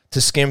cue to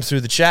skim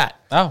through the chat.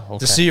 Oh, okay.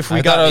 To see if we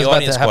I got thought I was the about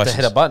audience to have questions.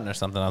 to hit a button or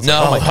something. I was No,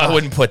 like, oh my I God.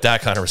 wouldn't put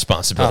that kind of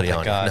responsibility Oh, my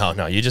on God. you.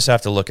 No, you just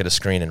have to look at a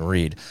screen and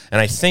read. And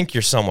I think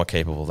you're somewhat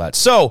capable of that.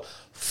 So,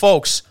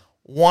 folks,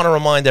 want to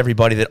remind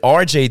everybody that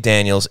RJ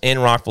Daniels in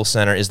Rockville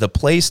Center is the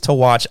place to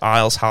watch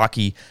Isles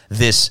hockey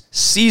this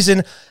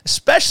season,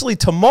 especially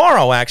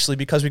tomorrow, actually,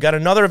 because we got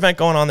another event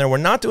going on there. We're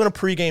not doing a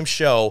pregame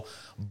show,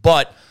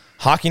 but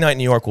Hockey Night in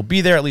New York will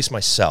be there, at least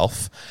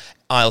myself.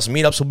 Isles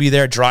Meetups will be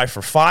there. Drive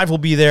for Five will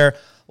be there.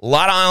 A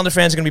lot of Islander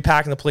fans are going to be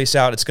packing the place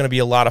out. It's going to be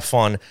a lot of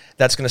fun.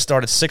 That's going to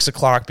start at 6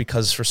 o'clock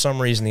because for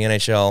some reason the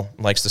NHL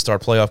likes to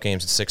start playoff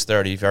games at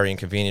 6:30. Very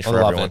inconvenient for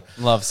Love everyone.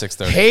 it. Love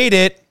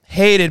 6:30.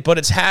 Hate it, but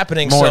it's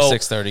happening. More so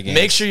 6:30 games.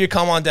 Make sure you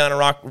come on down to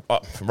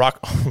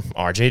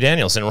RJ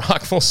Daniels in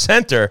Rockville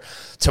Center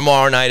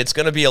tomorrow night. It's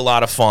going to be a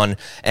lot of fun,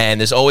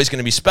 and there's always going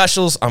to be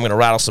specials. I'm going to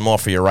rattle some more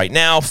for you right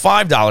now.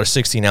 $5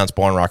 16-ounce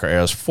Barn Rocker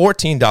Arrows,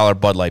 $14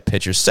 Bud Light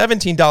pitchers,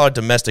 $17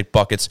 domestic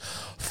buckets,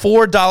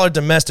 $4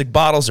 domestic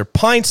bottles or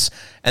pints,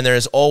 and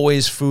there's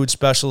always food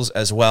specials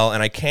as well.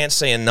 And I can't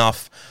say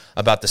enough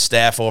about the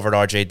staff over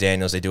at RJ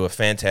Daniels. They do a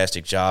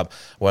fantastic job,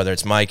 whether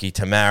it's Mikey,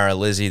 Tamara,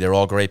 Lizzie. They're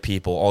all great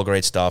people, all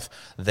great stuff.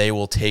 They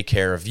will take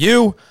care of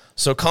you.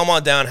 So come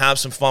on down, have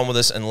some fun with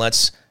us, and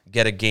let's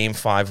get a Game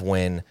 5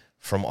 win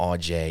from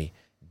RJ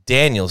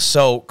Daniels.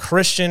 So,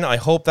 Christian, I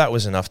hope that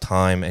was enough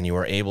time and you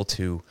were able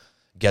to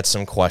get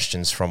some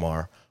questions from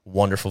our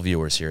wonderful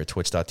viewers here at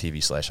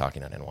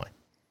twitch.tv/HockeyNetNY.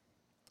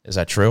 Is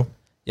that true?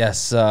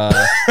 Yes.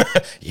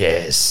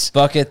 Yes.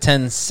 Bucket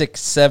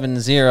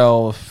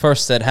 10670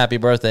 first said happy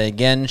birthday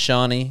again,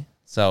 Shawnee.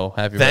 So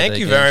happy birthday. Thank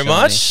you again, very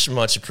Shawnee. much.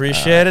 Much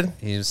appreciated.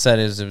 He said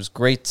it was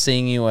great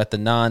seeing you at the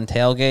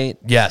non-tailgate.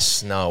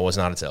 Yes. No, it was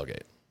not a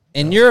tailgate.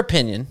 In your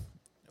opinion,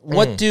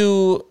 what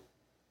do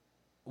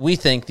we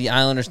think the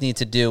Islanders need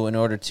to do in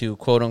order to,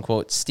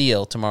 quote-unquote,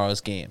 steal tomorrow's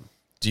game?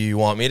 Do you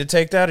want me to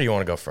take that or you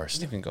want to go first?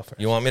 You can go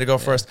first. You want me to go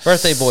first?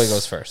 Birthday boy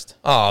goes first.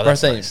 Oh,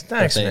 that's Birthday- nice.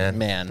 Thanks, birthday man.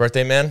 man.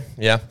 Birthday man?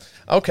 Yeah.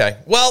 Okay.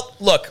 Well,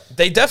 look,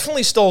 they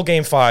definitely stole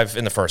Game 5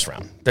 in the first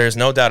round. There's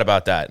no doubt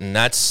about that. And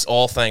that's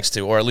all thanks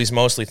to, or at least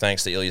mostly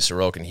thanks to Ilya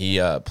Sorokin.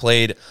 He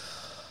played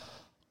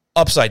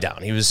upside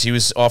down. He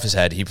was off his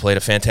head. He played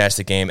a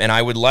fantastic game. And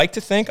I would like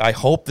to think, I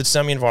hope that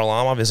Semyon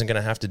Varlamov isn't going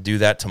to have to do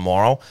that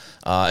tomorrow.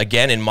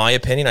 Again, in my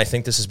opinion, I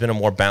think this has been a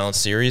more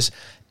balanced series.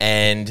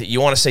 And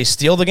you want to say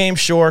steal the game?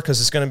 Sure, because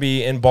it's going to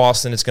be in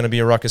Boston. It's going to be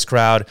a ruckus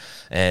crowd.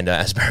 And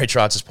as Barry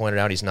Trotz has pointed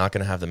out, he's not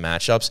going to have the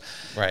matchups.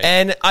 Right.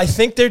 And I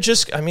think they're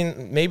just, I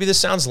mean, maybe this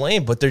sounds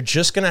lame, but they're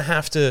just going to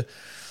have to,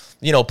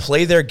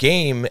 play their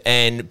game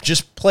and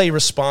just play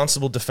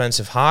responsible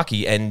defensive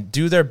hockey and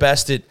do their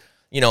best at,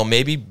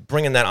 maybe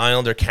bringing that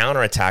Islander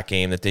counterattack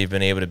game that they've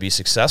been able to be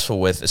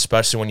successful with,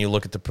 especially when you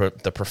look at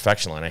the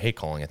perfection line. I hate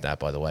calling it that,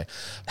 by the way.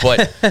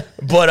 But,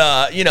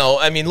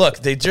 look,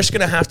 they're just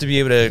going to have to be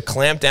able to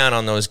clamp down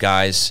on those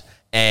guys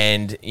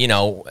and,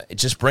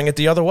 just bring it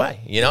the other way.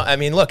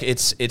 Look,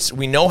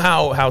 we know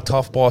how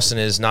tough Boston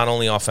is, not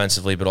only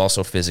offensively, but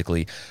also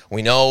physically.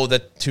 We know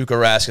that Tuukka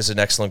Rask is an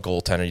excellent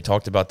goaltender. You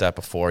talked about that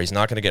before. He's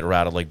not going to get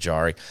rattled like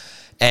Jari.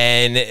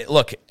 And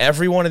look,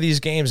 every one of these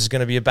games is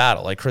going to be a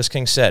battle. Like Chris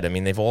King said,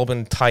 they've all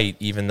been tight,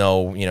 even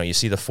though, you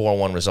see the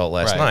 4-1 result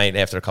last night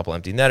after a couple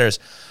empty netters.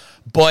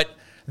 But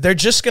they're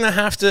just going to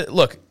have to,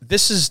 look,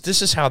 this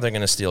is how they're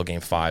going to steal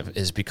Game 5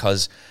 is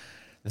because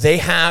they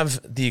have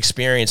the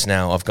experience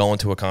now of going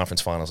to a conference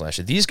finals last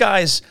year. These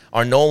guys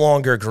are no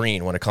longer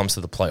green when it comes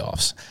to the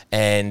playoffs.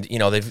 And,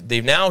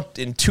 they've now,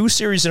 in 2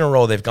 series in a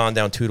row, they've gone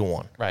down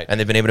 2-1. Right. And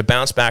they've been able to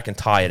bounce back and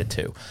tie it at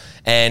 2.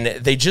 And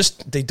they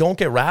don't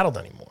get rattled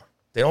anymore.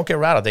 They don't get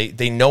rattled.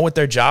 They know what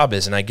their job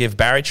is, and I give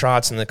Barry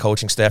Trotz and the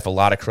coaching staff a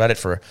lot of credit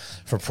for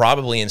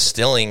probably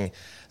instilling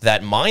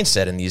that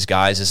mindset in these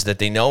guys is that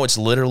they know it's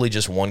literally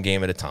just one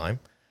game at a time.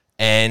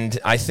 And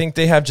I think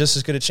they have just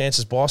as good a chance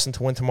as Boston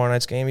to win tomorrow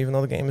night's game, even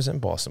though the game is in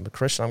Boston. But,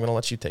 Christian, I'm going to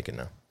let you take it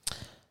now.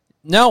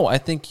 No, I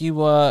think you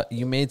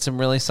made some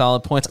really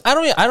solid points. I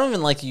don't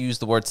even like to use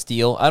the word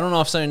steal. I don't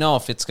know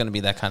if it's going to be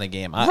that kind of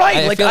game. I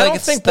don't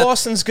it's think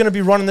Boston's going to be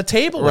running the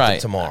table with them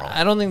right tomorrow.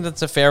 I don't think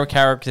that's a fair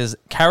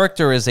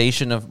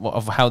characterization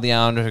of how the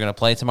Islanders are going to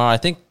play tomorrow. I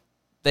think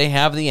they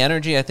have the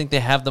energy. I think they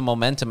have the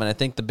momentum, and I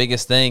think the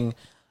biggest thing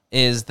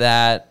is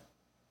that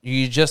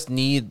you just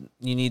need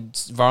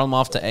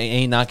Varlamov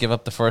to not give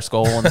up the first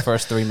goal in the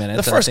first 3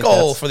 minutes. The first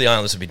goal for the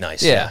Islanders would be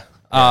nice. Yeah.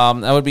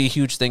 That would be a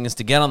huge thing, is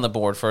to get on the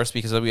board first,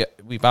 because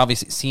we've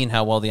obviously seen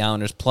how well the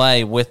Islanders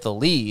play with the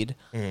lead,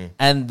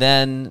 and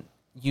then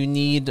you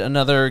need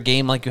another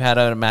game like you had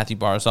out of Matthew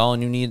Barzal,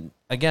 and you need,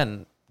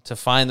 again, to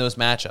find those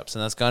matchups,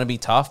 and that's going to be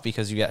tough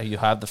because you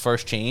have the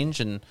first change,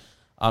 and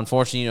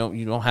unfortunately,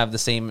 you don't have the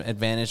same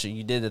advantage that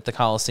you did at the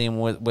Coliseum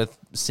with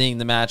seeing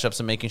the matchups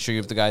and making sure you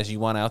have the guys you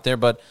want out there.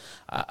 But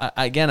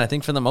again, I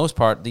think for the most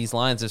part, these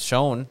lines have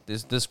shown,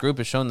 this group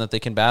has shown that they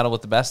can battle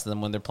with the best of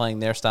them when they're playing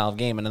their style of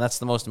game. And that's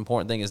the most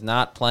important thing, is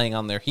not playing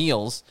on their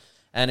heels,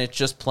 and it's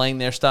just playing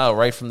their style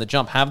right from the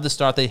jump. Have the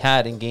start they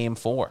had in Game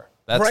 4.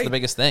 That's the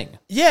biggest thing.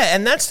 Yeah,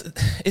 and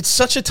it's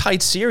such a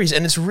tight series,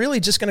 and it's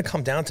really just going to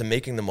come down to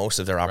making the most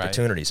of their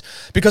opportunities.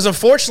 Right. Because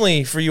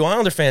unfortunately for you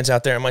Islander fans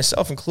out there, and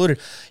myself included,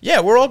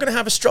 we're all going to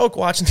have a stroke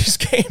watching these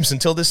games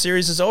until this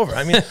series is over.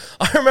 I mean,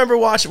 I remember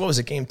watching, what was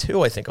it, Game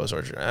 2, I think it was,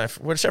 or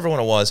whichever one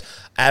it was,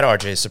 at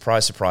RJ's,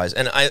 surprise.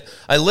 And I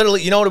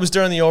literally, you know what, it was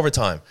during the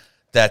overtime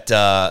that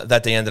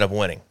they ended up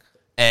winning.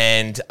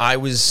 And I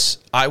was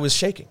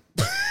shaking.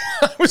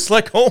 I was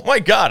like, oh my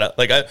God.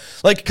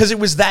 Because it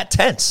was that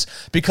tense.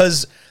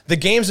 Because the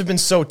games have been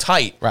so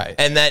tight. Right.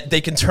 And that they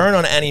can turn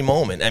on any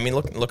moment. I mean,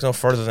 look no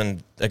further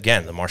than,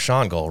 again, the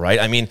Marchand goal, right?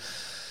 I mean,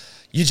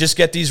 you just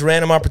get these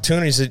random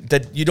opportunities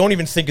that you don't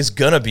even think is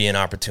going to be an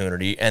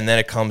opportunity, and then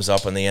it comes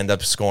up and they end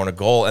up scoring a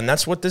goal. And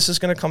that's what this is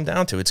going to come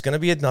down to. It's going to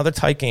be another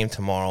tight game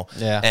tomorrow.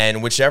 Yeah.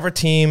 And whichever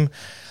team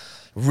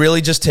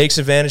really just takes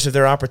advantage of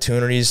their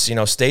opportunities,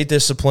 stay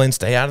disciplined,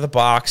 stay out of the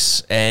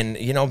box, and,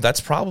 that's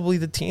probably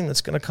the team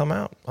that's going to come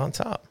out on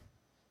top.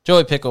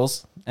 Joey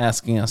Pickles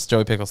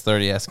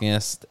 30 asking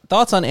us,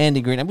 thoughts on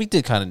Andy Green, and we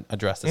did kind of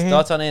address this,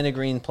 thoughts on Andy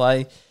Green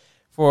play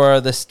for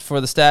the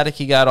static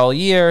he got all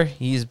year.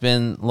 He's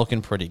been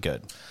looking pretty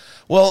good.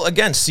 Well,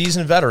 again,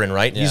 seasoned veteran,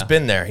 right? Yeah. He's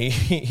been there.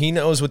 He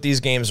knows what these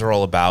games are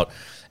all about,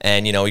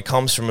 and, he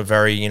comes from a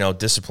very,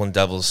 disciplined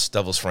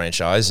Devils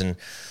franchise, and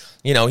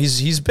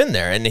he's been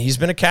there, and he's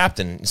been a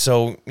captain.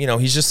 So,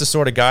 he's just the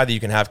sort of guy that you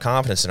can have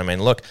confidence in. I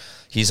mean, look,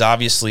 he's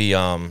obviously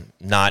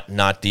not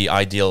the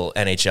ideal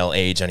NHL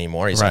age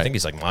anymore. I think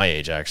he's like my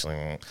age,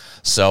 actually.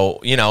 So,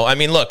 I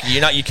mean, look,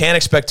 you can't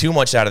expect too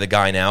much out of the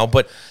guy now,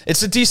 but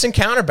it's a decent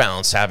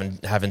counterbalance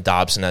having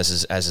Dobson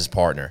as his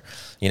partner.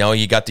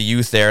 You got the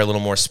youth there, a little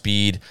more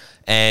speed,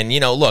 and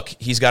look,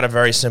 he's got a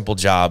very simple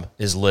job,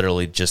 is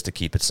literally just to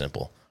keep it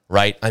simple.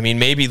 Right? I mean,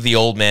 maybe the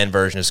old man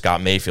version of Scott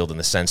Mayfield in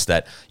the sense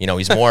that,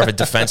 he's more of a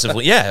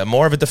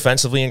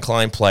defensively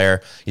inclined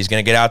player. He's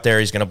going to get out there,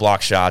 he's going to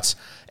block shots,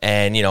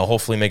 and,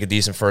 hopefully make a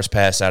decent first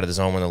pass out of the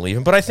zone when they leave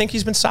him. But I think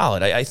he's been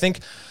solid. I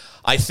think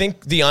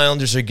the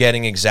Islanders are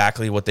getting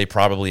exactly what they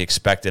probably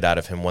expected out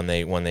of him when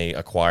they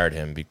acquired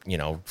him,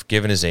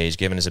 given his age,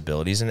 given his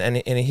abilities, and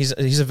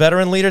he's a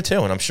veteran leader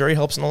too, and I'm sure he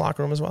helps in the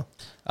locker room as well.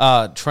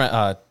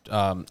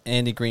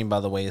 Andy Green, by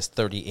the way, is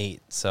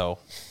 38, so...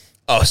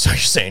 Oh, so you're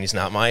saying he's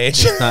not my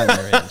age? He's not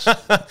your age.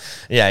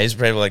 Yeah, he's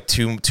probably like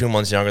two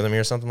months younger than me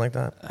or something like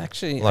that.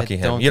 Actually, lucky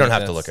him. You don't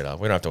have to look it up.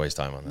 We don't have to waste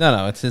time on that.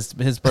 No, it's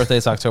his birthday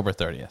is October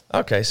 30th.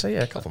 Okay, so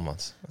yeah, a couple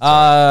months.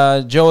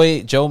 Joe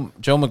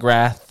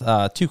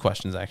McGrath, 2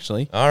 questions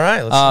actually. All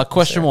right.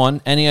 Question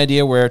 1: any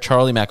idea where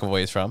Charlie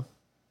McAvoy is from?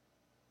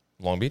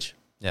 Long Beach.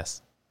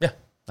 Yes. Yeah.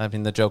 I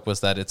mean, the joke was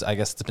that I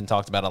guess it's been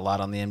talked about a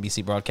lot on the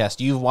NBC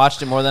broadcast. You've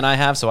watched it more than I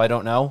have, so I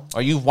don't know.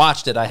 Or you've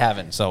watched it, I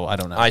haven't, so I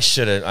don't know.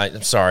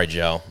 I'm sorry,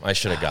 Joe. I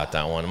should have got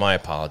that one. My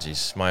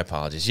apologies.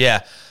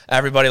 Yeah,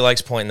 everybody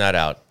likes pointing that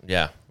out.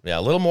 Yeah, a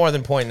little more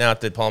than pointing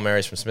out that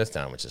Palmieri's from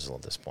Smithtown, which is a little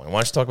disappointing. Why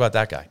don't you talk about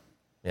that guy?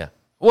 Yeah.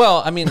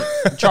 Well, I mean,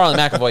 Charlie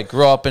McAvoy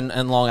grew up in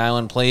Long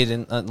Island, played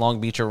in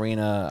Long Beach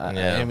Arena.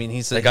 Yeah. I mean,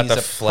 they got the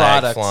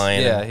flag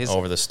flying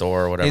over the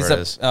store or whatever it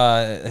is.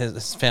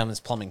 His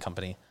family's plumbing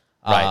company.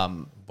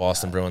 Right.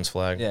 Boston Bruins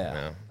flag.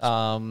 Yeah.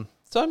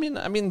 So I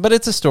mean, but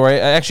it's a story.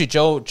 Actually,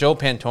 Joe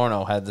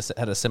Pantorno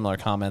had a similar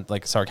comment,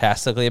 like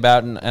sarcastically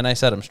about, and I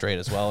set him straight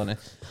as well. And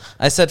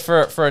I said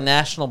for a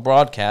national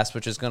broadcast,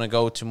 which is going to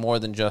go to more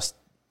than just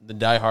the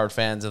diehard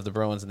fans of the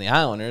Bruins and the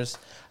Islanders,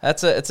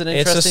 it's an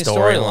interesting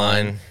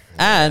storyline.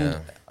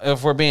 And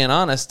if we're being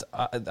honest,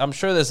 I'm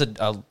sure there's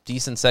a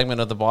decent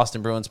segment of the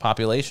Boston Bruins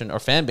population, or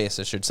fan base,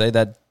 I should say,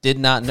 that did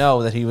not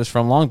know that he was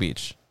from Long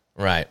Beach.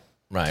 Right.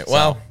 So,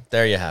 well,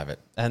 there you have it.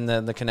 And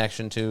then the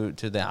connection to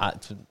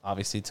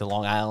obviously to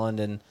Long Island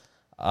and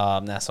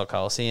Nassau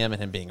Coliseum,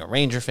 and him being a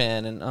Ranger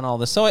fan and all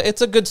this. So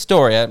it's a good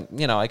story. I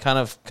kind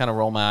of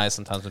roll my eyes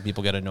sometimes when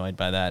people get annoyed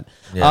by that.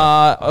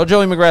 Yeah.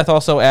 Joe McGrath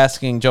also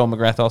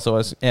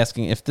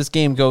asking if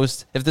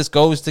this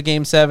goes to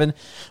Game 7,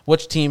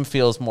 which team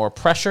feels more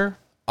pressure?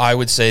 I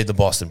would say the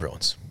Boston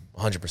Bruins.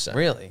 100%.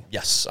 Really?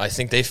 Yes, I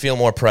think they feel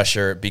more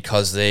pressure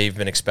because they've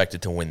been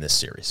expected to win this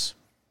series.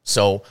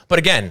 So, but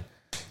again,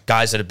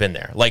 guys that have been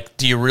there. Like,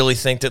 do you really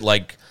think that,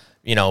 like,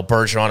 you know,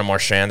 Bergeron and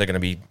Marchand, they're going to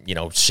be, you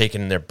know,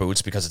 shaking their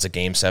boots because it's a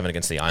Game 7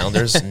 against the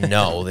Islanders?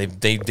 No,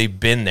 they've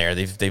been there.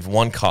 They've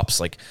won cups.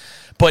 Like,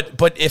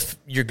 but if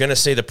you're going to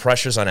say the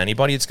pressure's on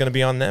anybody, it's going to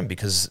be on them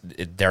because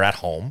they're at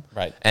home,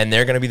 right? And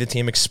they're going to be the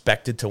team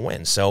expected to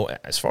win. So,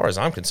 as far as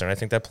I'm concerned, I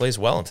think that plays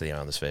well into the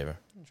Islanders' favor.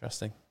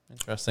 Interesting.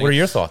 What are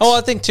your thoughts? Oh,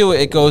 I think, too,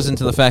 it goes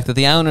into the fact that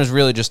the Islanders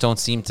really just don't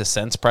seem to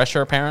sense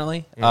pressure,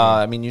 apparently.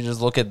 I mean, you just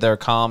look at their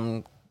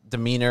calm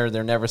demeanor,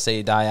 their never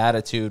say die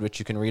attitude, which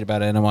you can read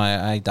about at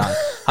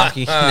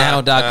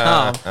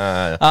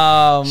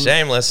NYI.hockeynow.com.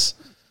 Shameless.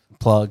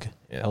 Plug.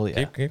 Yeah. Hell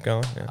yeah. Keep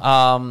going.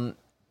 Yeah.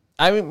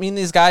 I mean,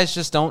 these guys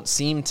just don't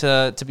seem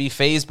to be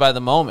fazed by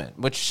the moment,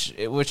 which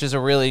is a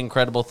really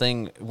incredible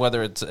thing.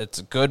 Whether it's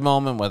a good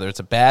moment, whether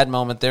it's a bad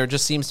moment, there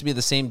just seems to be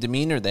the same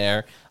demeanor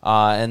there,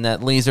 and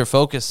that laser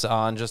focus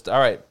on just, all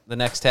right, the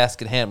next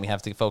task at hand, we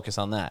have to focus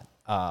on that.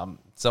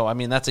 So I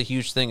mean, that's a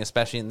huge thing,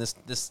 especially in this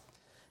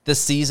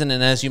season.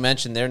 And as you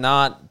mentioned, they're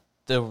not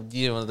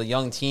the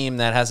young team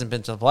that hasn't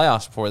been to the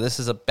playoffs before.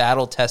 This is a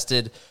battle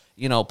tested,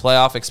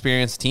 playoff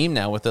experienced team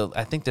now with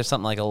I think there's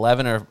something like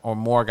 11 or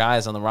more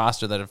guys on the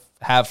roster that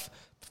have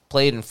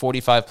played in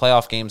 45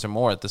 playoff games or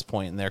more at this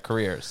point in their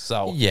careers.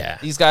 So yeah,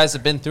 these guys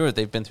have been through it.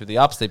 They've been through the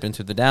ups, they've been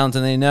through the downs,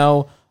 and they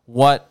know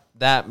what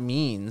that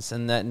means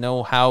and that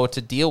know how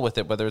to deal with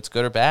it, whether it's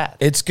good or bad.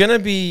 It's going to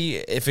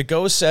be, if it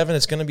goes 7,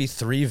 it's going to be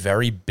 3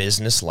 very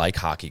business-like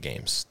hockey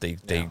games.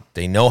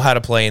 They know how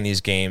to play in these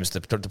games.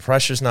 The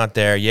pressure's not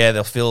there. Yeah,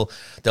 they'll feel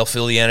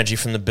the energy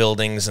from the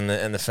buildings and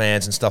the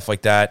fans and stuff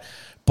like that.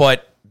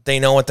 But they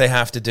know what they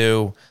have to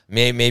do.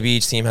 Maybe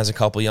each team has a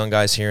couple young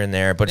guys here and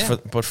there, but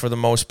for the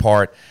most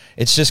part,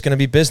 it's just going to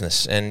be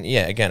business. And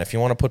yeah, again, if you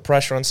want to put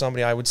pressure on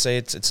somebody, I would say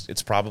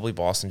it's probably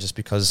Boston, just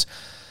because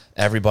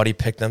everybody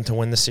picked them to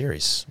win the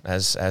series,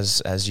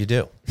 as you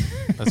do.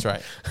 That's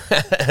right.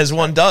 As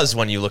one does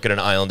when you look at an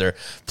Islander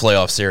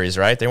playoff series,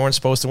 right? They weren't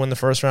supposed to win the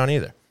first round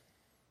either.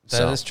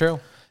 That is true.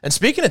 And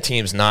speaking of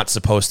teams not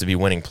supposed to be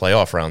winning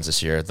playoff rounds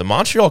this year, the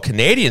Montreal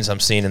Canadiens, I'm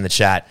seeing in the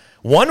chat,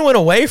 1 win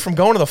away from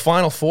going to the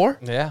Final Four?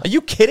 Yeah. Are you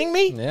kidding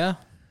me? Yeah.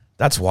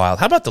 That's wild.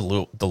 How about the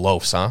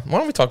Loafs, huh? Why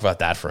don't we talk about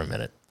that for a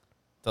minute?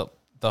 The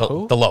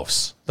who? The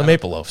Loafs. The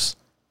Maple Loafs.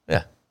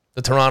 Yeah.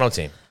 The Toronto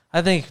team.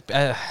 I think...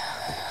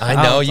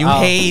 I know you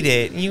hate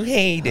it. You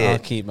hate it. I'll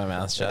keep my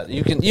mouth shut.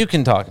 You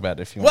can talk about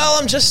it if you want.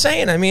 Well, I'm just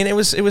saying. I mean, it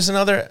was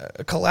another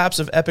collapse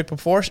of epic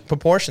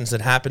proportions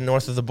that happened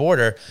north of the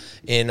border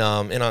in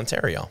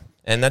Ontario,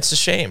 and that's a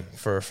shame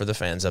for the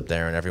fans up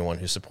there and everyone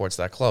who supports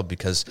that club,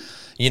 because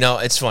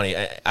it's funny.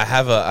 I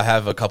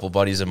have a couple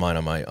buddies of mine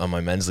on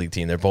my men's league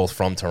team. They're both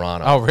from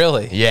Toronto. Oh,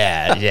 really?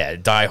 Yeah.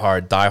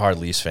 diehard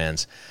Leafs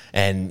fans,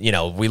 and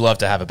we love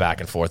to have a back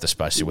and forth,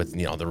 especially with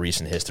the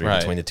recent history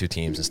between the two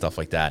teams and stuff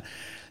like that.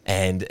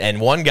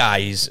 And one guy,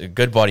 he's a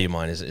good buddy of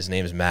mine. His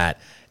name is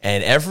Matt.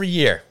 And every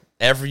year,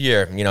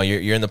 you're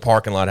in the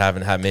parking lot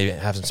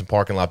having some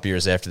parking lot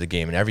beers after the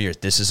game. And every year,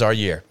 this is our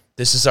year.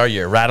 This is our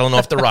year. Rattling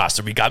off the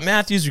roster. We got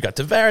Matthews. We got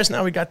Tavares.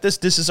 Now we got this.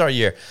 This is our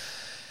year.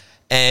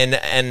 And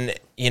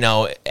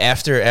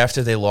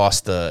after they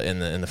lost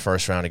in the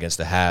first round against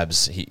the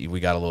Habs, we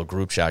got a little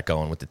group chat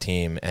going with the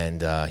team,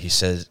 and he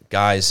says,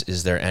 "Guys,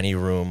 is there any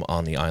room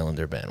on the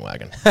Islander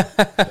bandwagon?"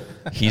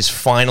 He's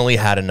finally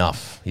had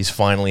enough.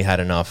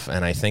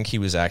 And I think he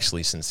was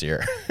actually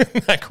sincere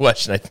in that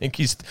question. I think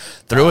he's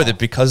through with it,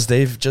 because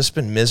they've just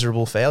been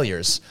miserable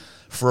failures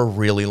for a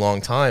really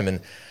long time, and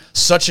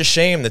such a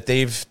shame that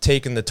they've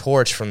taken the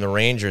torch from the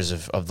Rangers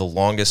of the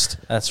longest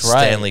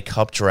Stanley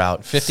Cup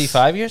drought.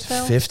 55 years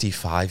now?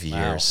 55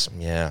 years. Wow.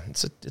 Yeah,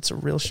 it's a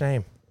real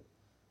shame.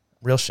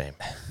 Real shame.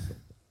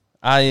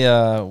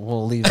 I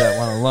will leave that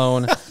one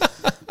alone.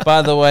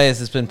 By the way,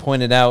 as it's been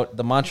pointed out,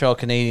 the Montreal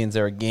Canadiens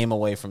are a game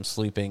away from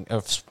sweeping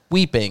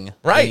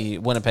the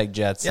Winnipeg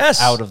Jets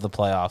out of the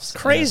playoffs.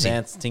 Crazy.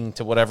 Advancing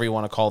to whatever you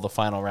want to call the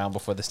final round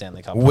before the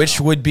Stanley Cup.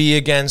 Which would be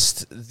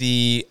against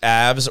the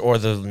Avs or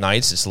the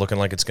Knights. It's looking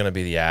like it's going to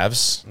be the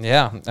Avs.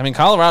 Yeah. I mean,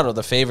 Colorado,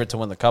 the favorite to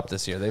win the Cup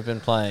this year. They've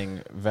been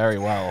playing very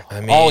well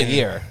all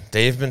year.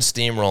 They've been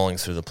steamrolling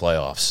through the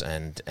playoffs.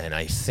 And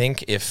I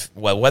think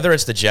whether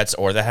it's the Jets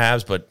or the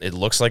Habs, but it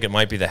looks like it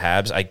might be the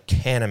Habs, I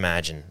can't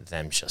imagine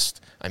them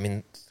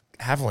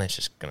Avalanche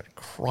is going to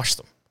crush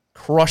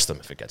them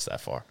if it gets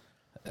that far.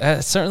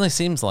 It certainly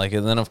seems like it.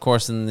 And then, of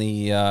course, in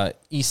the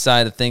east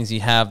side of things,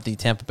 you have the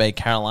Tampa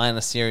Bay-Carolina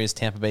series,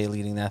 Tampa Bay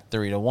leading that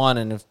 3-1.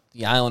 And if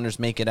the Islanders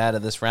make it out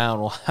of this round,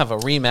 we'll have a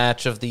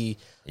rematch of the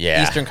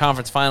Eastern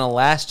Conference Final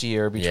last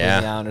year between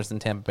the Islanders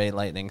and Tampa Bay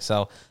Lightning.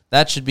 So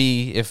that should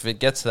be, if it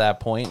gets to that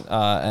point,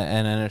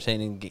 an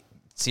entertaining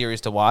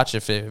series to watch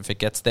if it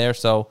gets there.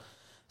 So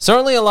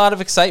certainly a lot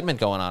of excitement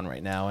going on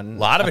right now. And a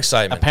lot of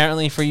excitement.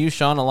 Apparently for you,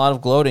 Sean, a lot of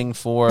gloating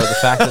for the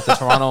fact that the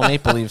Toronto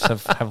Maple Leafs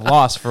have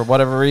lost for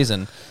whatever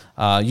reason.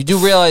 You do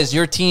realize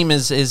your team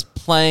is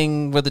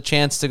playing with a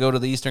chance to go to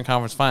the Eastern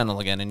Conference Final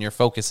again, and your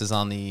focus is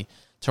on the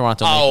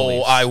Toronto Maple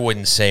Leafs. I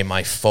wouldn't say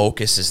my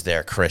focus is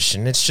there,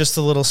 Christian. It's just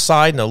a little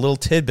side note, a little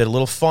tidbit, a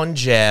little fun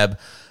jab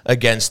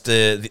against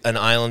an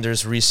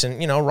Islanders'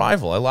 recent,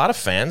 rival. A lot of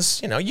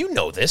fans, you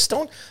know this.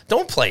 Don't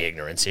play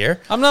ignorance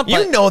here. I'm not.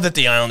 You know that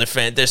the Islander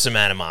fan, there's some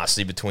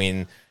animosity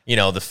between,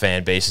 the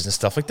fan bases and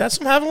stuff like that.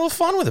 So I'm having a little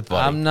fun with it,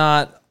 buddy. I'm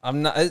not.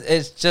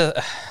 It's just.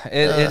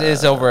 It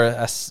is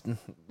over.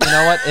 You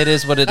know what? It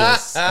is what it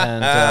is,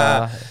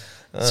 and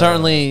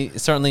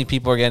certainly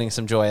people are getting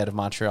some joy out of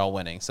Montreal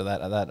winning. So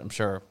that I'm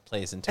sure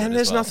plays into it. And as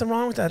there's well. nothing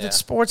wrong with that. Yeah. It's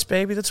sports,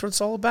 baby. That's what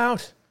it's all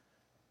about.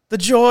 The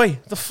joy,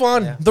 the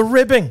fun, the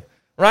ribbing,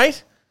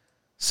 right?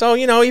 So,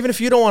 even if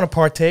you don't want to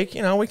partake,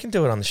 we can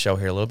do it on the show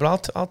here a little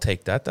bit. I'll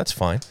take that. That's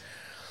fine.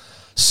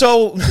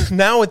 So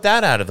now with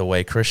that out of the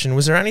way, Christian,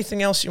 was there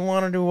anything else you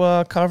wanted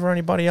to cover?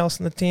 Anybody else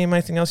in the team?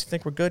 Anything else you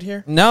think we're good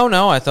here?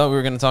 No. I thought we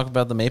were going to talk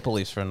about the Maple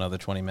Leafs for another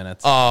 20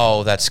 minutes.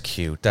 Oh, that's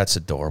cute. That's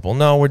adorable.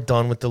 No, we're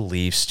done with the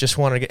Leafs. Just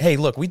wanted to get. Hey,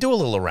 look, we do a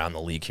little around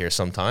the league here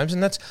sometimes,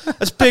 and that's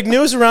big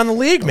news around the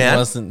league, man. It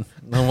wasn't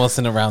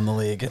around the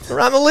league.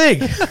 Around the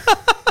league.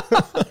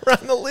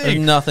 Around the league. There's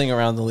nothing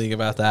around the league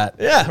about that.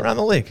 Yeah, around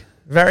the league.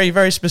 Very,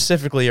 very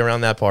specifically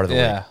around that part of the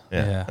league.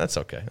 Yeah. That's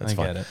okay. That's I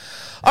fine. get it.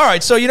 All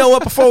right, so you know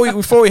what? Before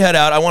we head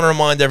out, I want to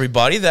remind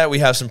everybody that we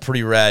have some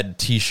pretty rad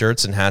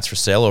T-shirts and hats for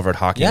sale over at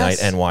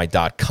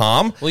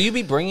HockeyNightNY.com. Will you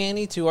be bringing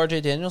any to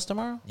RJ Daniels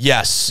tomorrow?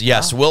 Yes.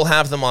 We'll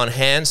have them on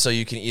hand, so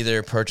you can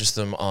either purchase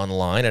them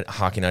online at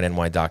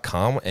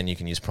HockeyNightNY.com, and you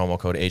can use promo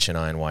code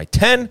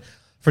HNINY10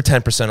 for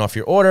 10% off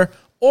your order.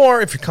 Or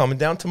if you're coming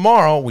down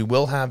tomorrow, we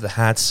will have the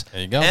hats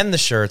and the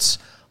shirts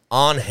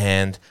on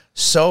hand,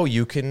 so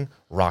you can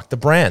rock the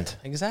brand.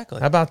 Exactly.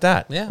 How about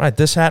that? Yeah. Right,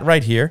 this hat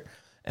right here.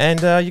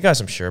 And you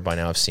guys, I'm sure by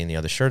now have seen the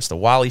other shirts, the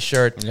Wally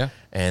shirt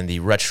and the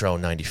Retro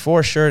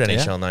 94 shirt,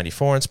 NHL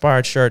 94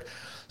 inspired shirt.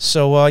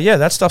 So,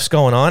 that stuff's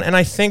going on. And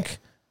I think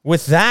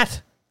with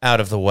that out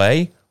of the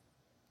way,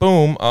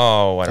 boom.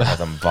 Oh, I don't have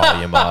the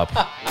volume up.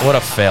 What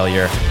a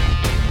failure.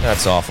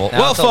 That's awful.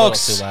 Now it's a little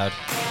too loud.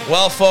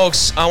 Well,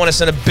 folks, I want to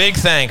send a big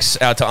thanks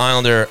out to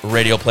Islander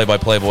radio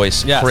play-by-play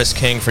voice Chris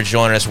King for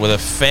joining us with a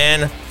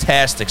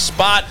fantastic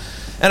spot.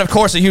 And, of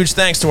course, a huge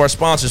thanks to our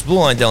sponsors, Blue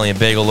Line Deli and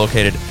Bagel,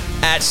 located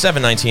at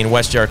 719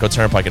 West Jericho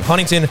Turnpike in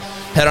Huntington.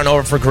 Head on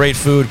over for great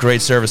food,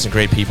 great service, and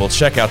great people.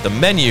 Check out the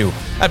menu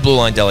at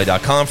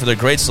BlueLineDeli.com for their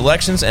great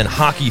selections and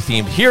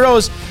hockey-themed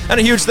heroes. And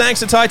a huge thanks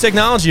to Ty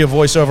Technology, a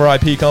voice-over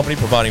IP company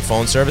providing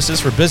phone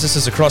services for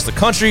businesses across the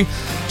country.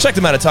 Check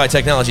them out at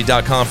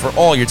TyTechnology.com for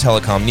all your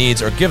telecom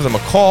needs, or give them a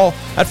call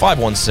at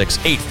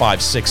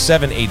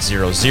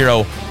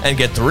 516-856-7800 and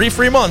get 3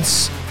 free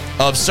months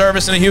of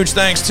service. And a huge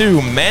thanks to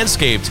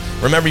Manscaped.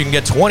 Remember, you can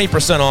get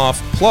 20%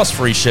 off plus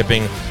free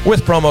shipping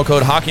with promo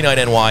code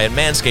HockeyNightNY at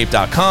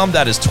Manscaped.com.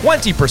 That is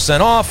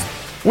 20%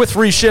 off with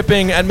free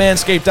shipping at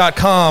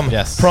Manscaped.com.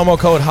 Yes. Promo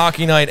code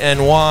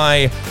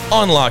HockeyNightNY.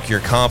 Unlock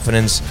your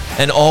confidence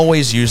and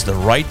always use the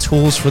right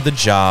tools for the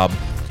job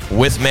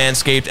with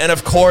Manscaped. And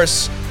of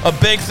course, a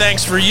big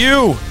thanks for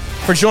you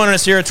for joining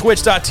us here at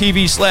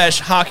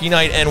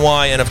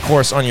twitch.tv/HockeyNightNY, and of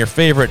course on your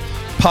favorite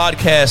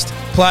podcast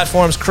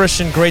platforms.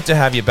 Christian, great to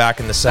have you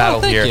back in the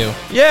saddle thank here. you.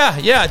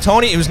 Yeah.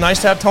 Tony, it was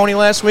nice to have Tony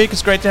last week.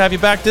 It's great to have you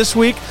back this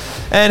week.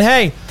 And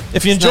hey,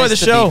 if you enjoy the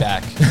show,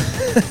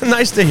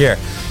 nice to hear.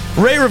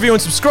 Rate, review,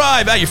 and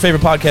subscribe at your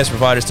favorite podcast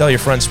providers. Tell your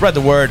friends, spread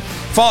the word.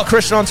 Follow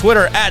Christian on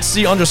Twitter at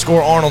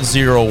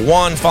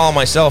C_Arnold01. Follow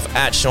myself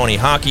at Shawnee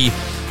Hockey.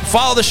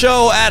 Follow the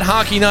show at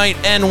Hockey Night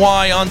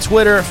NY on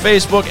Twitter,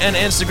 Facebook, and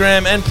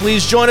Instagram. And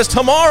please join us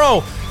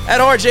tomorrow at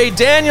RJ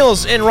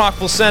Daniels in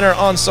Rockville Center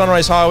on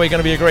Sunrise Highway. Going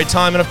to be a great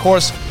time. And, of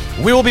course,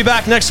 we will be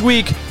back next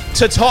week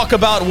to talk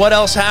about what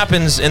else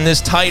happens in this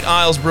tight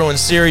Isles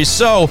Bruins series.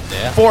 So,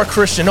 for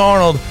Christian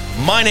Arnold,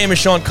 my name is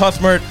Sean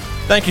Cuthbert.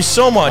 Thank you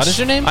so much. What is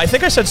your name? I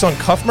think I said Sean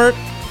Cuthbert.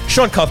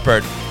 Sean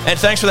Cuthbert. And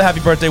thanks for the happy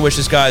birthday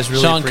wishes, guys.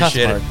 Really Sean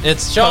appreciate Cuthbert. it.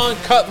 It's Sean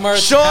Cuthbert.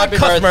 Sean Happy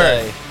Cuthbert.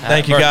 birthday.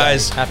 Thank you,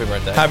 guys. Happy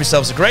birthday. Have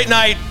yourselves a great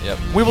night. Yep.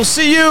 We will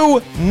see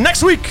you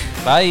next week.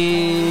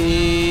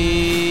 Bye.